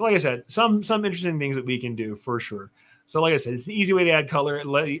 So like I said, some interesting things that we can do for sure. So like I said, it's an easy way to add color.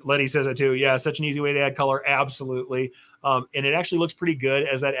 Letty says that too. Yeah, such an easy way to add color. Absolutely. And it actually looks pretty good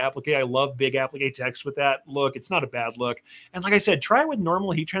as that applique. I love big applique text with that look. It's not a bad look. And like I said, try it with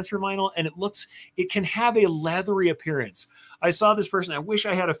normal heat transfer vinyl, and it can have a leathery appearance. I saw this person, I wish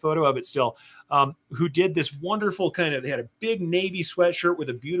I had a photo of it still, who did this wonderful they had a big navy sweatshirt with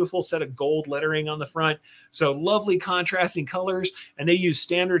a beautiful set of gold lettering on the front. So lovely contrasting colors. And they used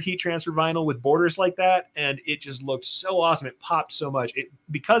standard heat transfer vinyl with borders like that. And it just looked so awesome. It popped so much.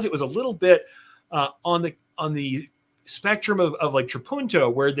 Because it was a little bit on the spectrum of like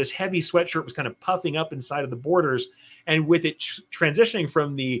trapunto, where this heavy sweatshirt was kind of puffing up inside of the borders. And with it transitioning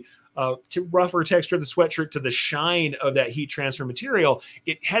from the to rougher texture of the sweatshirt to the shine of that heat transfer material,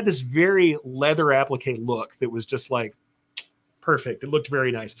 it had this very leather applique look that was just like perfect. It looked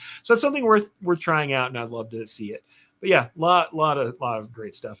very nice. So it's something worth trying out, and I'd love to see it. But yeah, lot of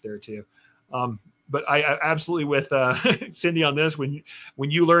great stuff there too. But I absolutely with Cindy on this. When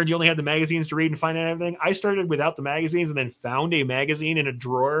you learned you only had the magazines to read and find out everything, I started without the magazines and then found a magazine in a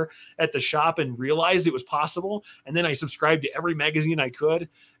drawer at the shop and realized it was possible. And then I subscribed to every magazine I could.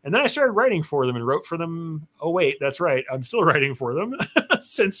 And then I started writing for them and wrote for them. Oh, wait, that's right. I'm still writing for them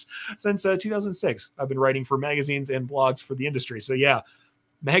since 2006. I've been writing for magazines and blogs for the industry. So yeah,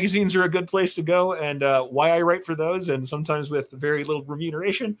 magazines are a good place to go. And why I write for those, and sometimes with very little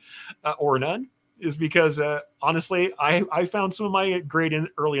remuneration or none, is because honestly, I found some of my great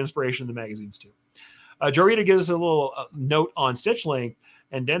early inspiration in the magazines too. Jorita gives us a little note on stitch length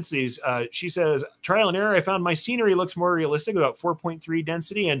and densities. She says, trial and error, I found my scenery looks more realistic, about 4.3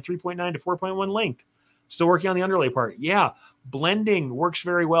 density and 3.9 to 4.1 length. Still working on the underlay part. Yeah, blending works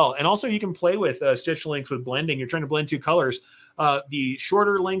very well. And also you can play with stitch lengths with blending. You're trying to blend two colors. The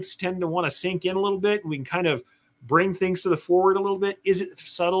shorter lengths tend to want to sink in a little bit. We can kind of bring things to the forward a little bit. Is it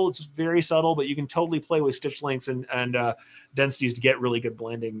subtle? It's very subtle, but you can totally play with stitch lengths and densities to get really good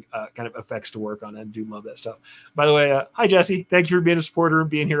blending kind of effects to work on. I do love that stuff. By the way, hi, Jesse. Thank you for being a supporter and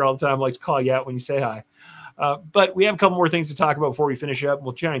being here all the time. I like to call you out when you say hi. But we have a couple more things to talk about before we finish up.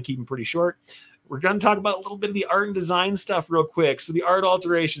 We'll try and keep them pretty short. We're going to talk about a little bit of the art and design stuff real quick. So the art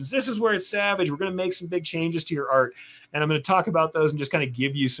alterations, this is where it's savage. We're going to make some big changes to your art. And I'm going to talk about those and just kind of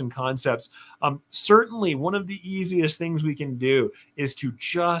give you some concepts. Certainly, one of the easiest things we can do is to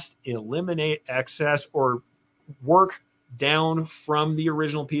just eliminate excess or work down from the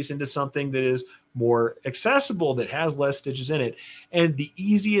original piece into something that is more accessible, that has less stitches in it. And the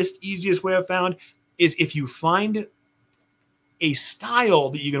easiest way I've found is if you find a style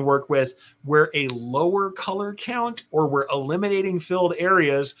that you can work with where a lower color count or where eliminating filled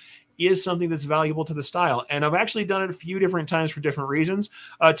areas is something that's valuable to the style. And I've actually done it a few different times for different reasons.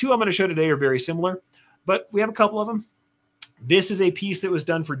 Two I'm going to show today are very similar, but we have a couple of them. This is a piece that was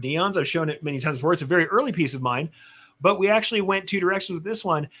done for Neons. I've shown it many times before. It's a very early piece of mine, but we actually went two directions with this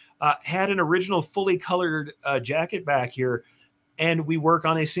one. Had an original fully colored jacket back here, and we work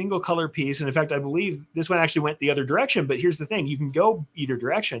on a single color piece. And in fact, I believe this one actually went the other direction, but here's the thing. You can go either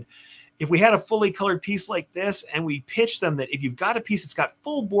direction. If we had a fully colored piece like this and we pitch them that if you've got a piece that's got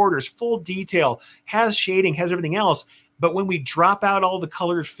full borders, full detail, has shading, has everything else, but when we drop out all the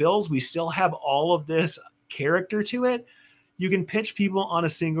colored fills, we still have all of this character to it, you can pitch people on a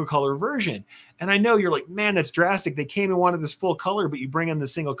single color version. And I know you're like, man, that's drastic. They came and wanted this full color, but you bring in the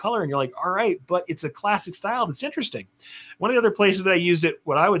single color and you're like, all right, but it's a classic style that's interesting. One of the other places that I used it,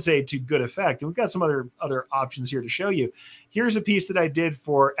 what I would say to good effect, and we've got some other options here to show you. Here's a piece that I did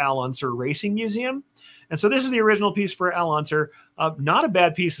for Al Unser Racing Museum. And so this is the original piece for Al Unser. Not a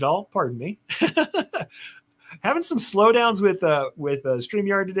bad piece at all, pardon me. Having some slowdowns with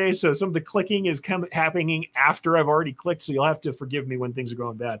StreamYard today, so some of the clicking is happening after I've already clicked, so you'll have to forgive me when things are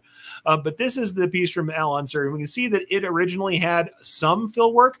going bad. But this is the piece from Al Unser, and we can see that it originally had some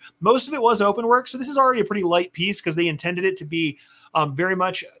fill work. Most of it was open work, so this is already a pretty light piece because they intended it to be very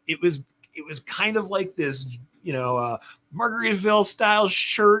much, it was kind of like this, you know, Margaritaville style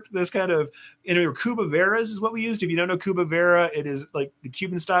shirt, this kind of, you know, Cuba Veras is what we used. If you don't know Cuba Vera, it is like the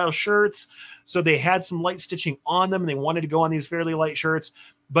Cuban style shirts. So they had some light stitching on them and they wanted to go on these fairly light shirts,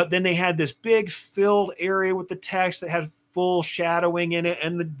 but then they had this big filled area with the text that had full shadowing in it.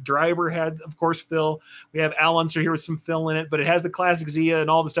 And the driver had, of course, fill. We have Al Unser here with some fill in it, but it has the classic Zia and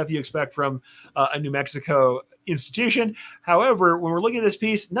all the stuff you expect from a New Mexico institution. However, when we're looking at this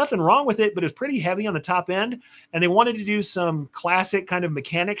piece, nothing wrong with it, but it's pretty heavy on the top end. And they wanted to do some classic kind of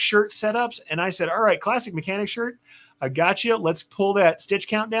mechanic shirt setups. And I said, all right, classic mechanic shirt, I got you. Let's pull that stitch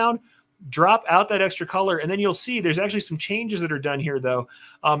count down, drop out that extra color. And then you'll see there's actually some changes that are done here though.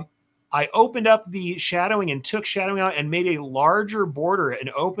 I opened up the shadowing and took shadowing out and made a larger border,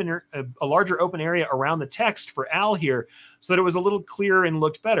 a larger open area around the text for Al here so that it was a little clearer and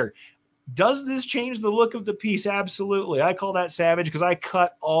looked better. Does this change the look of the piece? Absolutely. I call that savage because I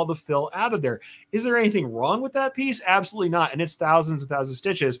cut all the fill out of there. Is there anything wrong with that piece? Absolutely not. And it's thousands and thousands of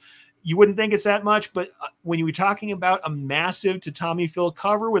stitches. You wouldn't think it's that much, but when you were talking about a massive tatami fill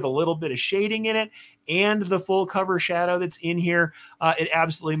cover with a little bit of shading in it and the full cover shadow that's in here, it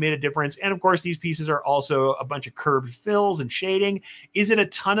absolutely made a difference. And of course, these pieces are also a bunch of curved fills and shading. Is it a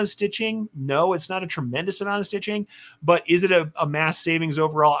ton of stitching? No, it's not a tremendous amount of stitching, but is it a mass savings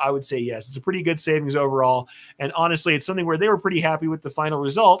overall? I would say yes. It's a pretty good savings overall. And honestly, it's something where they were pretty happy with the final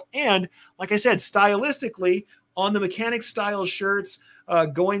result. And like I said, stylistically, on the mechanic style shirts,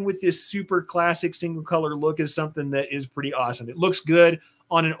 going with this super classic single color look is something that is pretty awesome. It looks good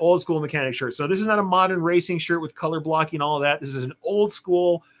on an old school mechanic shirt. So this is not a modern racing shirt with color blocking and all of that. This is an old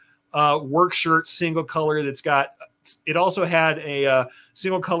school work shirt, single color that's got, it also had a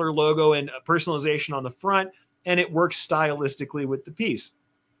single color logo and personalization on the front, and it works stylistically with the piece.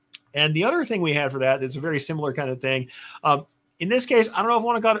 And the other thing we had for that is a very similar kind of thing. In this case, I don't know if I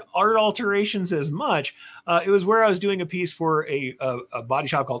want to call it art alterations as much. It was where I was doing a piece for a body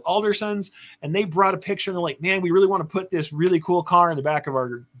shop called Alderson's, and they brought a picture and they're like, man, we really want to put this really cool car in the back of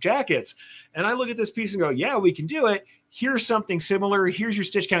our jackets. And I look at this piece and go, yeah, we can do it. Here's something similar. Here's your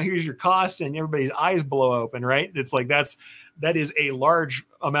stitch count. Here's your cost. And everybody's eyes blow open, right? It's like, that is a large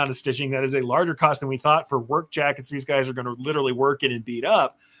amount of stitching. That is a larger cost than we thought for work jackets. These guys are going to literally work in and beat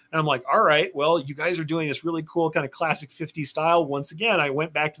up. And I'm like, all right, well, you guys are doing this really cool kind of classic 50s style. Once again, I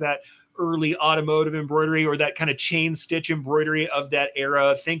went back to that early automotive embroidery or that kind of chain stitch embroidery of that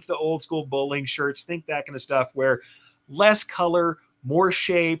era. Think the old school bowling shirts, think that kind of stuff where less color, more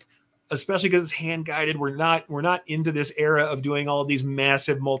shape, especially because it's hand guided. We're not into this era of doing all of these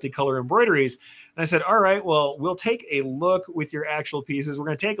massive multicolor embroideries. And I said, all right, well, we'll take a look with your actual pieces. We're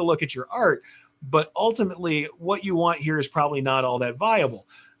going to take a look at your art, but ultimately what you want here is probably not all that viable.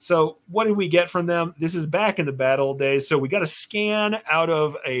 So what did we get from them? This is back in the bad old days. So we got a scan out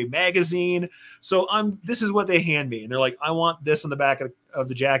of a magazine. So this is what they hand me. And they're like, I want this on the back of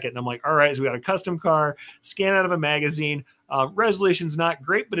the jacket. And I'm like, all right, so we got a custom car, scan out of a magazine. Resolution's not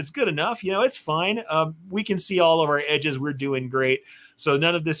great, but it's good enough. You know, it's fine. We can see all of our edges. We're doing great. So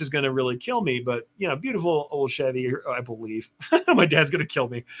none of this is going to really kill me, but you know, beautiful old Chevy, I believe. My dad's going to kill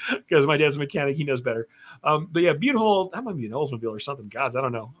me because my dad's a mechanic. He knows better. But yeah, beautiful. That might be an Oldsmobile or something. Gods, I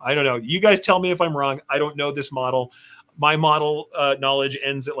don't know. I don't know. You guys tell me if I'm wrong. I don't know this model. My model knowledge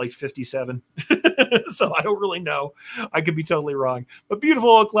ends at like 57. So I don't really know. I could be totally wrong. But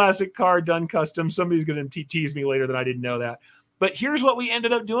beautiful classic car done custom. Somebody's going to tease me later that I didn't know that. But here's what we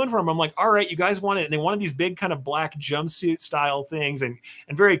ended up doing for them. I'm like, all right, you guys want it. And they wanted these big kind of black jumpsuit style things and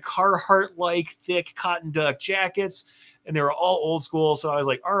very Carhartt-like thick cotton duck jackets. And they were all old school. So I was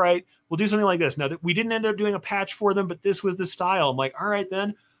like, all right, we'll do something like this. Now, we didn't end up doing a patch for them, but this was the style. I'm like, all right,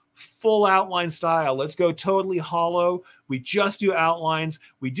 then. Full outline style. Let's go totally hollow. We just do outlines.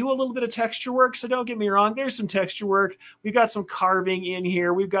 We do a little bit of texture work. So don't get me wrong. There's some texture work. We've got some carving in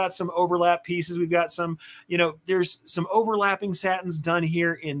here. We've got some overlap pieces. We've got some, you know, there's some overlapping satins done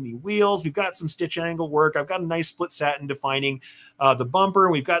here in the wheels. We've got some stitch angle work. I've got a nice split satin defining the bumper.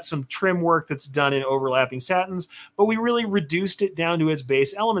 We've got some trim work that's done in overlapping satins, but we really reduced it down to its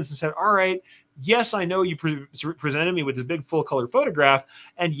base elements and said, all right, yes, I know you presented me with this big full color photograph,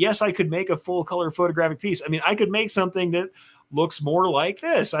 and yes, I could make a full color photographic piece. I mean, I could make something that looks more like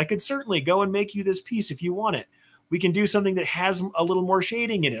this. I could certainly go and make you this piece if you want it. We can do something that has a little more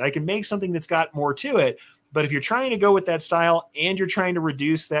shading in it. I can make something that's got more to it. But if you're trying to go with that style and you're trying to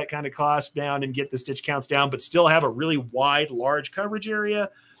reduce that kind of cost down and get the stitch counts down, but still have a really wide, large coverage area,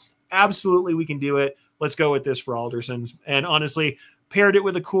 absolutely we can do it. Let's go with this for Alderson's. And honestly, paired it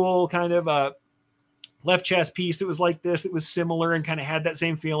with a cool kind of left chest piece that was like this. It was similar and kind of had that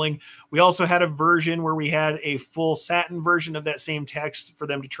same feeling. We also had a version where we had a full satin version of that same text for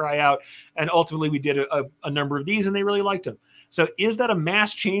them to try out. And ultimately we did a number of these and they really liked them. So is that a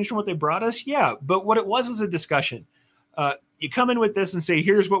mass change from what they brought us? Yeah. But what it was a discussion. You come in with this and say,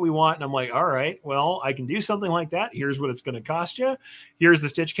 here's what we want. And I'm like, all right, well, I can do something like that. Here's what it's going to cost you. Here's the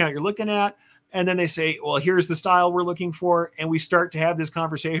stitch count you're looking at. And then they say, well, here's the style we're looking for. And we start to have this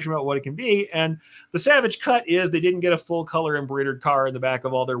conversation about what it can be. And the savage cut is they didn't get a full color embroidered car in the back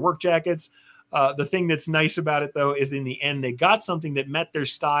of all their work jackets. The thing that's nice about it, though, is in the end, they got something that met their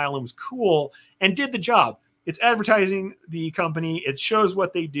style and was cool and did the job. It's advertising the company. It shows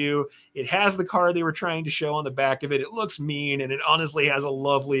what they do. It has the car they were trying to show on the back of it. It looks mean, and it honestly has a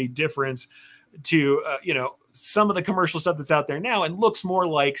lovely difference to, some of the commercial stuff that's out there now and looks more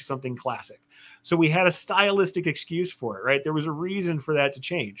like something classic. So we had a stylistic excuse for it, right? There was a reason for that to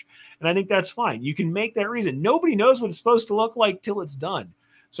change. And I think that's fine. You can make that reason. Nobody knows what it's supposed to look like till it's done.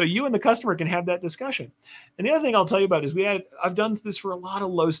 So you and the customer can have that discussion. And the other thing I'll tell you about is I've done this for a lot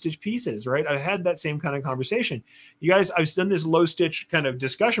of low stitch pieces, right? I've had that same kind of conversation. You guys, I've done this low stitch kind of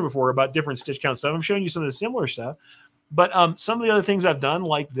discussion before about different stitch count stuff. I'm showing you some of the similar stuff. But some of the other things I've done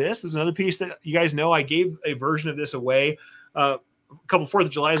like this, there's another piece that you guys know I gave a version of this away a couple 4th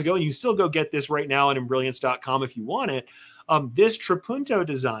of July ago, and you can still go get this right now on embrilliance.com if you want it. This Trapunto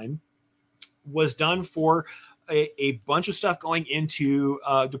design was done for a bunch of stuff going into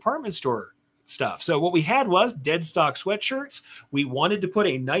department store stuff. So what we had was dead stock sweatshirts. We wanted to put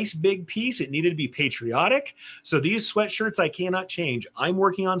a nice big piece. It needed to be patriotic. So these sweatshirts I cannot change. I'm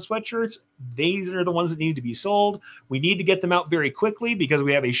working on sweatshirts. These are the ones that need to be sold. We need to get them out very quickly because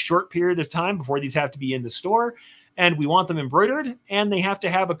we have a short period of time before these have to be in the store. And we want them embroidered, and they have to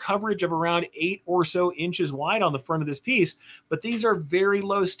have a coverage of around 8 or so inches wide on the front of this piece. But these are very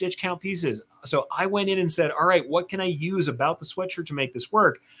low stitch count pieces. So I went in and said, all right, what can I use about the sweatshirt to make this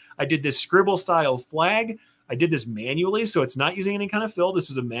work? I did this scribble style flag. I did this manually, so it's not using any kind of fill. This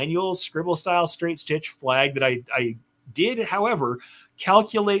is a manual scribble style straight stitch flag that I did, however,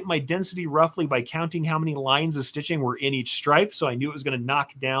 calculate my density roughly by counting how many lines of stitching were in each stripe. So I knew it was going to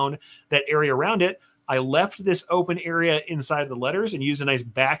knock down that area around it. I left this open area inside of the letters and used a nice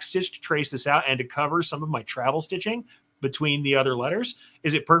back stitch to trace this out and to cover some of my travel stitching between the other letters.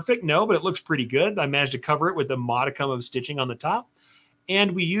 Is it perfect? No, but it looks pretty good. I managed to cover it with a modicum of stitching on the top.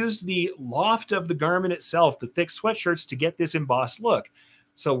 And we used the loft of the garment itself, the thick sweatshirts, to get this embossed look.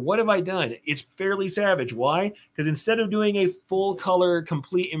 So what have I done? It's fairly savage. Why? Because instead of doing a full color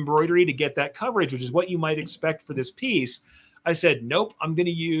complete embroidery to get that coverage, which is what you might expect for this piece, I said, nope, I'm going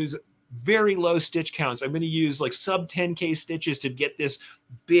to use very low stitch counts. I'm going to use like sub 10K stitches to get this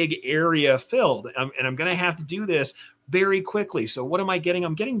big area filled. And I'm going to have to do this very quickly. So what am I getting?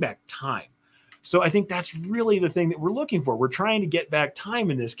 I'm getting back time. So I think that's really the thing that we're looking for. We're trying to get back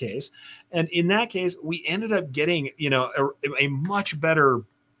time in this case. And in that case, we ended up getting, a much better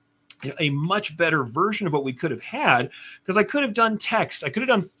version of what we could have had, because I could have done text. I could have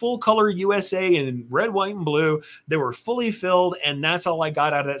done full color USA in red, white, and blue. They were fully filled, and that's all I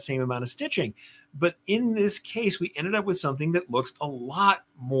got out of that same amount of stitching. But in this case, we ended up with something that looks a lot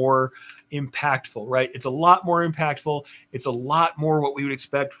more impactful, right? It's a lot more impactful. It's a lot more what we would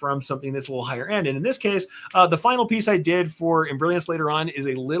expect from something that's a little higher end. And in this case, the final piece I did for Embrilliance later on is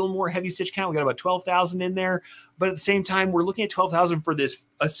a little more heavy stitch count. We got about 12,000 in there. But at the same time, we're looking at 12,000 for this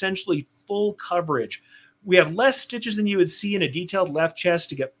essentially full coverage. We have less stitches than you would see in a detailed left chest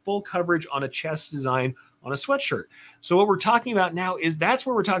to get full coverage on a chest design on a sweatshirt. So what we're talking about now is that's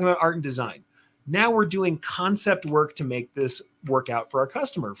where we're talking about art and design. Now we're doing concept work to make this work out for our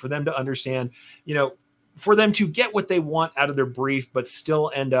customer, for them to understand, for them to get what they want out of their brief, but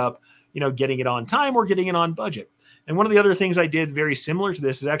still end up, getting it on time or getting it on budget. And one of the other things I did very similar to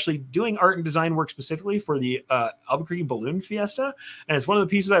this is actually doing art and design work specifically for the Albuquerque Balloon Fiesta. And it's one of the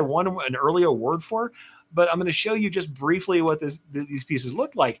pieces I won an early award for. But I'm going to show you just briefly what these pieces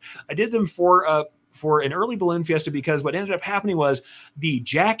look like. I did them for for an early balloon fiesta because what ended up happening was the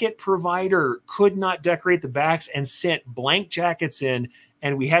jacket provider could not decorate the backs and sent blank jackets in,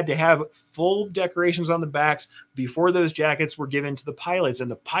 and we had to have full decorations on the backs before those jackets were given to the pilots.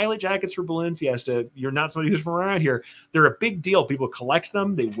 And the pilot jackets for Balloon Fiesta, you're not somebody who's from around here, they're a big deal. People collect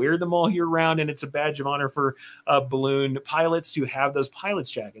them, they wear them all year round, and it's a badge of honor for balloon pilots to have those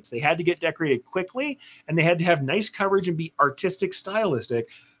pilots jackets. They had to get decorated quickly, and they had to have nice coverage and be artistic, stylistic.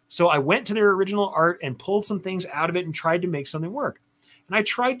 So I went to their original art and pulled some things out of it and tried to make something work. And I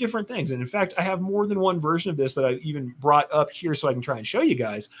tried different things. And in fact, I have more than one version of this that I even brought up here so I can try and show you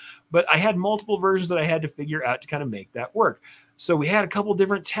guys. But I had multiple versions that I had to figure out to kind of make that work. So we had a couple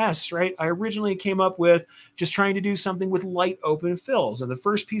different tests, right? I originally came up with just trying to do something with light open fills. And the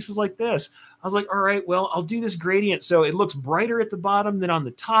first piece was like this. I was like, all right, well, I'll do this gradient so it looks brighter at the bottom than on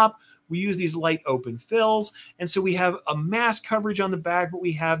the top. We use these light open fills. And so we have a mass coverage on the back, but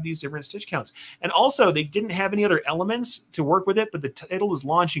we have these different stitch counts. And also they didn't have any other elements to work with it, but the title was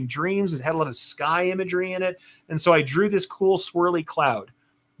Launching Dreams. It had a lot of sky imagery in it. And so I drew this cool swirly cloud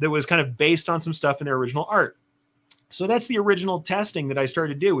that was kind of based on some stuff in their original art. So that's the original testing that I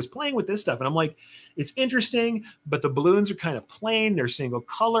started to do, was playing with this stuff. And I'm like, it's interesting, but the balloons are kind of plain. They're single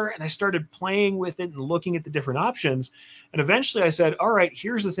color. And I started playing with it and looking at the different options. And eventually I said, all right,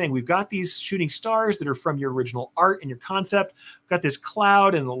 here's the thing. We've got these shooting stars that are from your original art and your concept. We've got this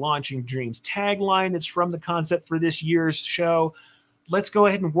cloud and the Launching Dreams tagline that's from the concept for this year's show. Let's go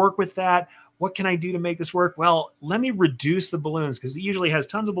ahead and work with that. What can I do to make this work? Well, let me reduce the balloons because it usually has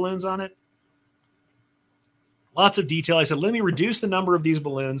tons of balloons on it. Lots of detail. I said, let me reduce the number of these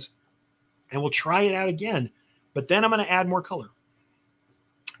balloons and we'll try it out again. But then I'm going to add more color.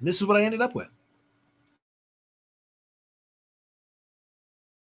 And this is what I ended up with.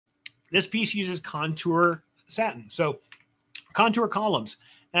 This piece uses contour satin. So contour columns.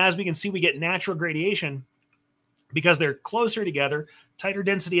 As we can see, we get natural gradation because they're closer together, tighter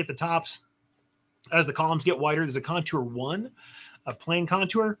density at the tops. As the columns get wider, there's a contour 1, a plain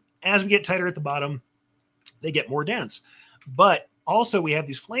contour. As we get tighter at the bottom, they get more dense. But also we have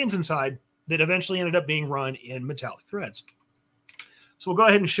these flames inside that eventually ended up being run in metallic threads. So we'll go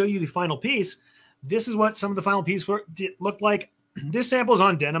ahead and show you the final piece. This is what some of the final piece looked like. This sample is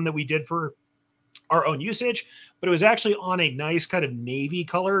on denim that we did for our own usage, but it was actually on a nice kind of navy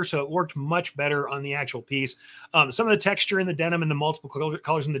color. So it worked much better on the actual piece. Some of the texture in the denim and the multiple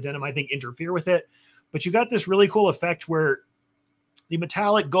colors in the denim, I think, interfere with it. But you got this really cool effect where the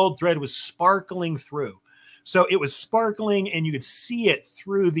metallic gold thread was sparkling through. So it was sparkling and you could see it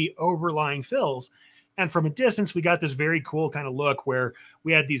through the overlying fills. And from a distance, we got this very cool kind of look where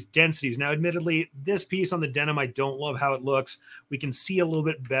we had these densities. Now, admittedly, this piece on the denim, I don't love how it looks. We can see a little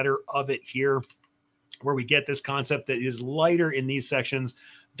bit better of it here where we get this concept that is lighter in these sections,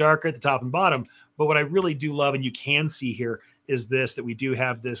 darker at the top and bottom. But what I really do love, and you can see here, is this, that we do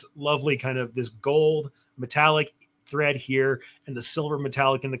have this lovely kind of this gold metallic thread here and the silver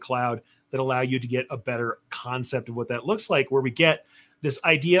metallic in the cloud that allow you to get a better concept of what that looks like, where we get this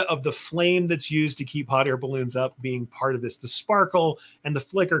idea of the flame that's used to keep hot air balloons up being part of this, the sparkle and the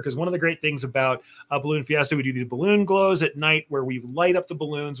flicker. Because one of the great things about Balloon Fiesta, we do these balloon glows at night where we light up the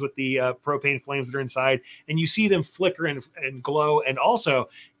balloons with the propane flames that are inside, and you see them flicker and glow. And also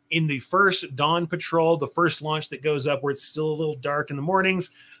in the first dawn patrol, the first launch that goes up where it's still a little dark in the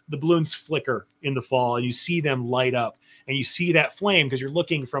mornings, the balloons flicker in the fall and you see them light up. And you see that flame because you're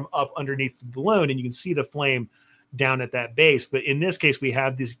looking from up underneath the balloon and you can see the flame down at that base. But in this case, we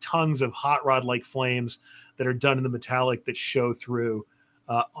have these tongues of hot rod-like flames that are done in the metallic that show through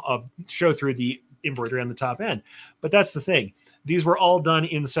the embroidery on the top end. But that's the thing. These were all done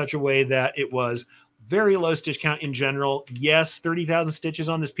in such a way that it was very low stitch count in general. Yes, 30,000 stitches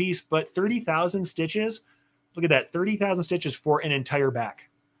on this piece, but 30,000 stitches, look at that, 30,000 stitches for an entire back.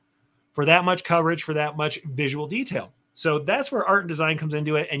 For that much coverage, for that much visual detail. So that's where art and design comes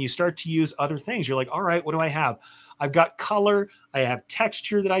into it, and you start to use other things. You're like, all right, what do I have? I've got color. I have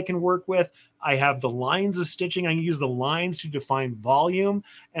texture that I can work with. I have the lines of stitching. I can use the lines to define volume,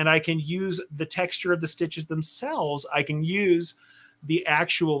 and I can use the texture of the stitches themselves. I can use the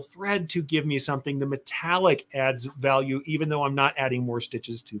actual thread to give me something. The metallic adds value, even though I'm not adding more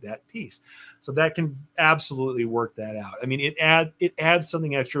stitches to that piece. So that can absolutely work that out. I mean, it adds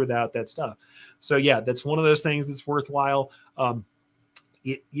something extra without that stuff. So yeah, that's one of those things that's worthwhile.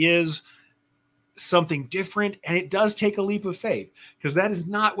 It is something different, and it does take a leap of faith because that is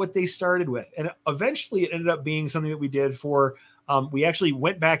not what they started with. And eventually it ended up being something that we did for, we actually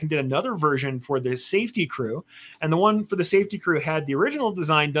went back and did another version for the safety crew. And the one for the safety crew had the original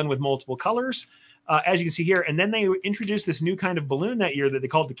design done with multiple colors. as you can see here. And then they introduced this new kind of balloon that year that they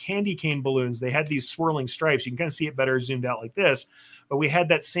called the candy cane balloons. They had these swirling stripes. You can kind of see it better zoomed out like this. But we had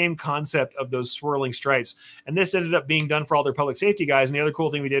that same concept of those swirling stripes. And this ended up being done for all their public safety guys. And the other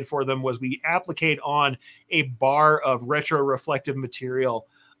cool thing we did for them was we appliqued on a bar of retro reflective material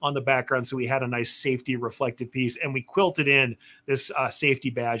on the background. So we had a nice safety reflective piece, and we quilted in this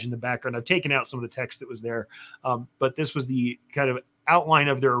safety badge in the background. I've taken out some of the text that was there, but this was the kind of outline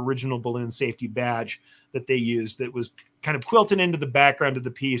of their original balloon safety badge that they used that was kind of quilted into the background of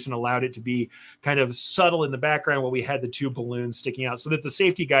the piece and allowed it to be kind of subtle in the background while we had the two balloons sticking out, so that the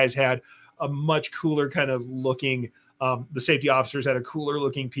safety guys had a much cooler kind of looking, the safety officers had a cooler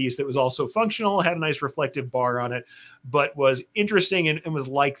looking piece that was also functional, had a nice reflective bar on it, but was interesting and was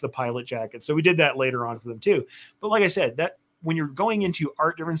like the pilot jacket. So we did that later on for them too. But like I said, that when you're going into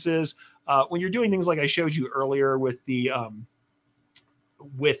art differences, when you're doing things like I showed you earlier with the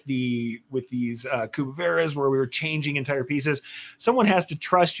with these Cubaveras where we were changing entire pieces, someone has to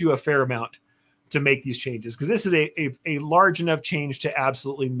trust you a fair amount to make these changes, because this is a large enough change to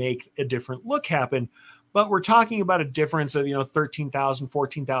absolutely make a different look happen. But we're talking about a difference of, 13,000,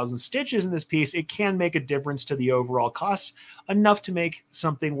 14,000 stitches in this piece. It can make a difference to the overall cost, enough to make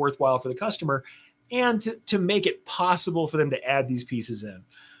something worthwhile for the customer and to make it possible for them to add these pieces in.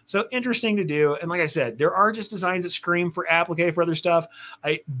 So interesting to do. And like I said, there are just designs that scream for applique for other stuff.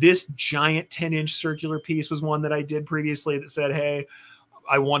 This giant 10-inch circular piece was one that I did previously that said, hey,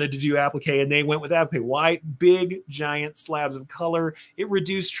 I wanted to do applique, and they went with applique. White, big, giant slabs of color. It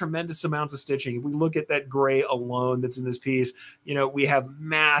reduced tremendous amounts of stitching. If we look at that gray alone that's in this piece, we have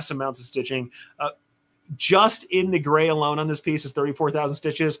mass amounts of stitching. Just in the gray alone on this piece is 34,000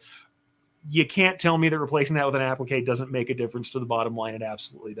 stitches. You can't tell me that replacing that with an applique doesn't make a difference to the bottom line. It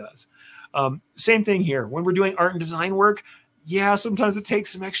absolutely does. Same thing here. When we're doing art and design work, yeah, sometimes it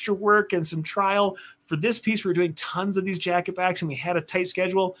takes some extra work and some trial. For this piece, we were doing tons of these jacket backs and we had a tight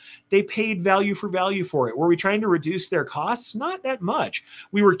schedule. They paid value for value for it. Were we trying to reduce their costs? Not that much.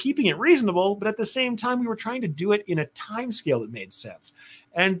 We were keeping it reasonable, but at the same time, we were trying to do it in a time scale that made sense.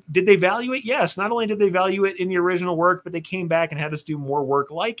 And did they value it? Yes. Not only did they value it in the original work, but they came back and had us do more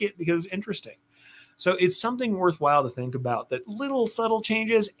work like it because it was interesting. So it's something worthwhile to think about, that little subtle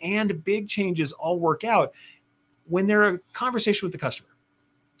changes and big changes all work out when they're a conversation with the customer,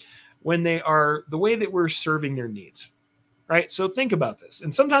 when they are the way that we're serving their needs, right? So think about this.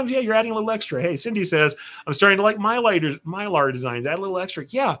 And sometimes, yeah, you're adding a little extra. Hey, Cindy says, I'm starting to like Mylar designs, add a little extra.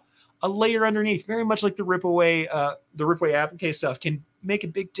 Yeah, a layer underneath, very much like the rip away applique stuff can make a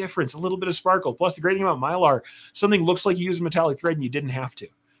big difference, a little bit of sparkle. Plus the great thing about Mylar, something looks like you use metallic thread and you didn't have to.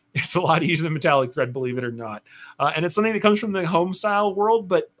 It's a lot easier than metallic thread, believe it or not. And it's something that comes from the home style world,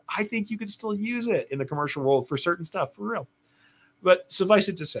 but I think you could still use it in the commercial world for certain stuff, for real. But suffice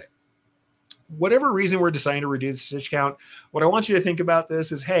it to say, whatever reason we're deciding to reduce stitch count, what I want you to think about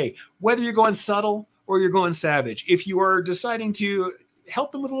this is, hey, whether you're going subtle or you're going savage, if you are deciding to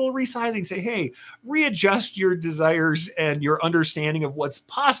help them with a little resizing, say, hey, readjust your desires and your understanding of what's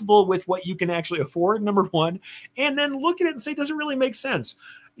possible with what you can actually afford, number one, and then look at it and say, does it really make sense?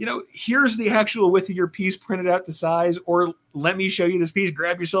 Here's the actual width of your piece printed out to size, or let me show you this piece,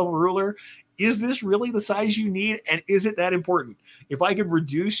 grab yourself a ruler. Is this really the size you need? And is it that important? If I could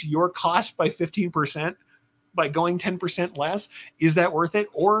reduce your cost by 15% by going 10% less, is that worth it?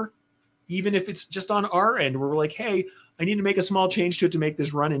 Or even if it's just on our end where we're like, hey, I need to make a small change to it to make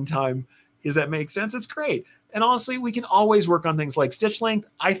this run in time. Does that make sense? It's great. And honestly, we can always work on things like stitch length.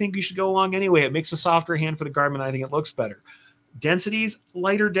 I think you should go along anyway. It makes a softer hand for the garment. I think it looks better. Densities,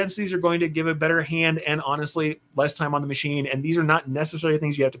 lighter densities are going to give a better hand and honestly less time on the machine. And these are not necessarily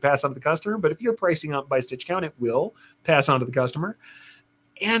things you have to pass on to the customer, but if you're pricing up by stitch count, it will pass on to the customer.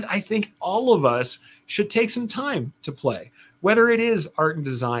 And I think all of us should take some time to play, whether it is art and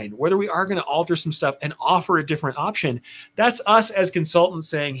design, whether we are going to alter some stuff and offer a different option. That's us as consultants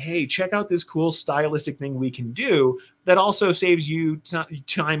saying, hey, check out this cool stylistic thing we can do that also saves you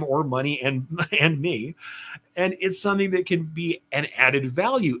time or money and me. And it's something that can be an added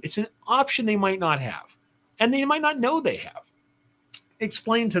value. It's an option they might not have, and they might not know they have.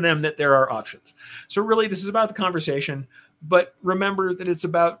 Explain to them that there are options. So really, this is about the conversation, but remember that it's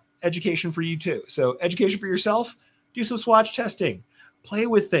about education for you too. So education for yourself, do some swatch testing, play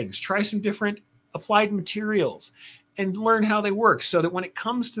with things, try some different applied materials, and learn how they work so that when it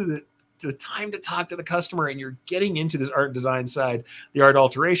comes to the time to talk to the customer and you're getting into this art and design side, the art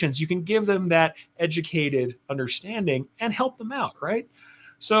alterations, you can give them that educated understanding and help them out, right?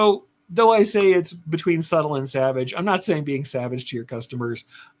 So though I say it's between subtle and savage, I'm not saying being savage to your customers,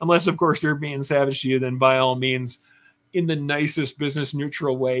 unless of course they're being savage to you, then by all means, in the nicest business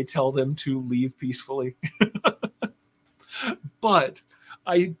neutral way, tell them to leave peacefully. But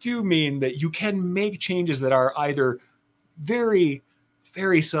I do mean that you can make changes that are either very,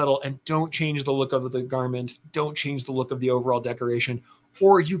 very subtle and don't change the look of the garment, don't change the look of the overall decoration,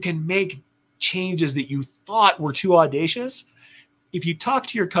 or you can make changes that you thought were too audacious. If you talk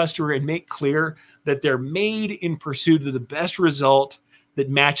to your customer and make clear that they're made in pursuit of the best result that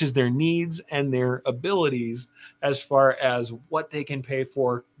matches their needs and their abilities as far as what they can pay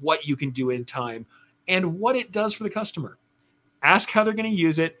for, what you can do in time, and what it does for the customer. Ask how they're going to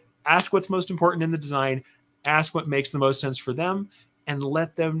use it. Ask what's most important in the design. Ask what makes the most sense for them, and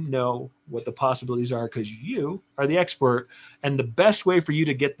let them know what the possibilities are, because you are the expert. And the best way for you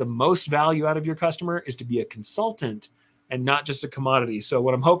to get the most value out of your customer is to be a consultant and not just a commodity. So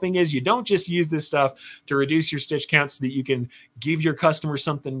what I'm hoping is you don't just use this stuff to reduce your stitch count so that you can give your customer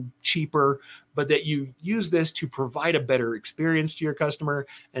something cheaper, but that you use this to provide a better experience to your customer,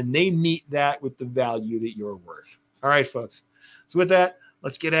 and they meet that with the value that you're worth. All right, folks. So with that,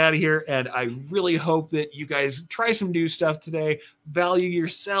 let's get out of here. And I really hope that you guys try some new stuff today, value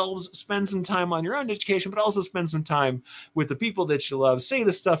yourselves, spend some time on your own education, but also spend some time with the people that you love. Say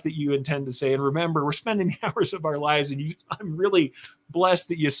the stuff that you intend to say. And remember, we're spending the hours of our lives, and I'm really blessed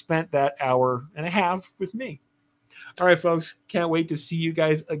that you spent that hour and a half with me. All right, folks, can't wait to see you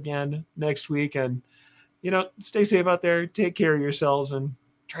guys again next week. And, stay safe out there, take care of yourselves, and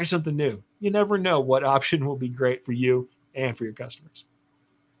try something new. You never know what option will be great for you and for your customers.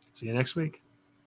 See you next week.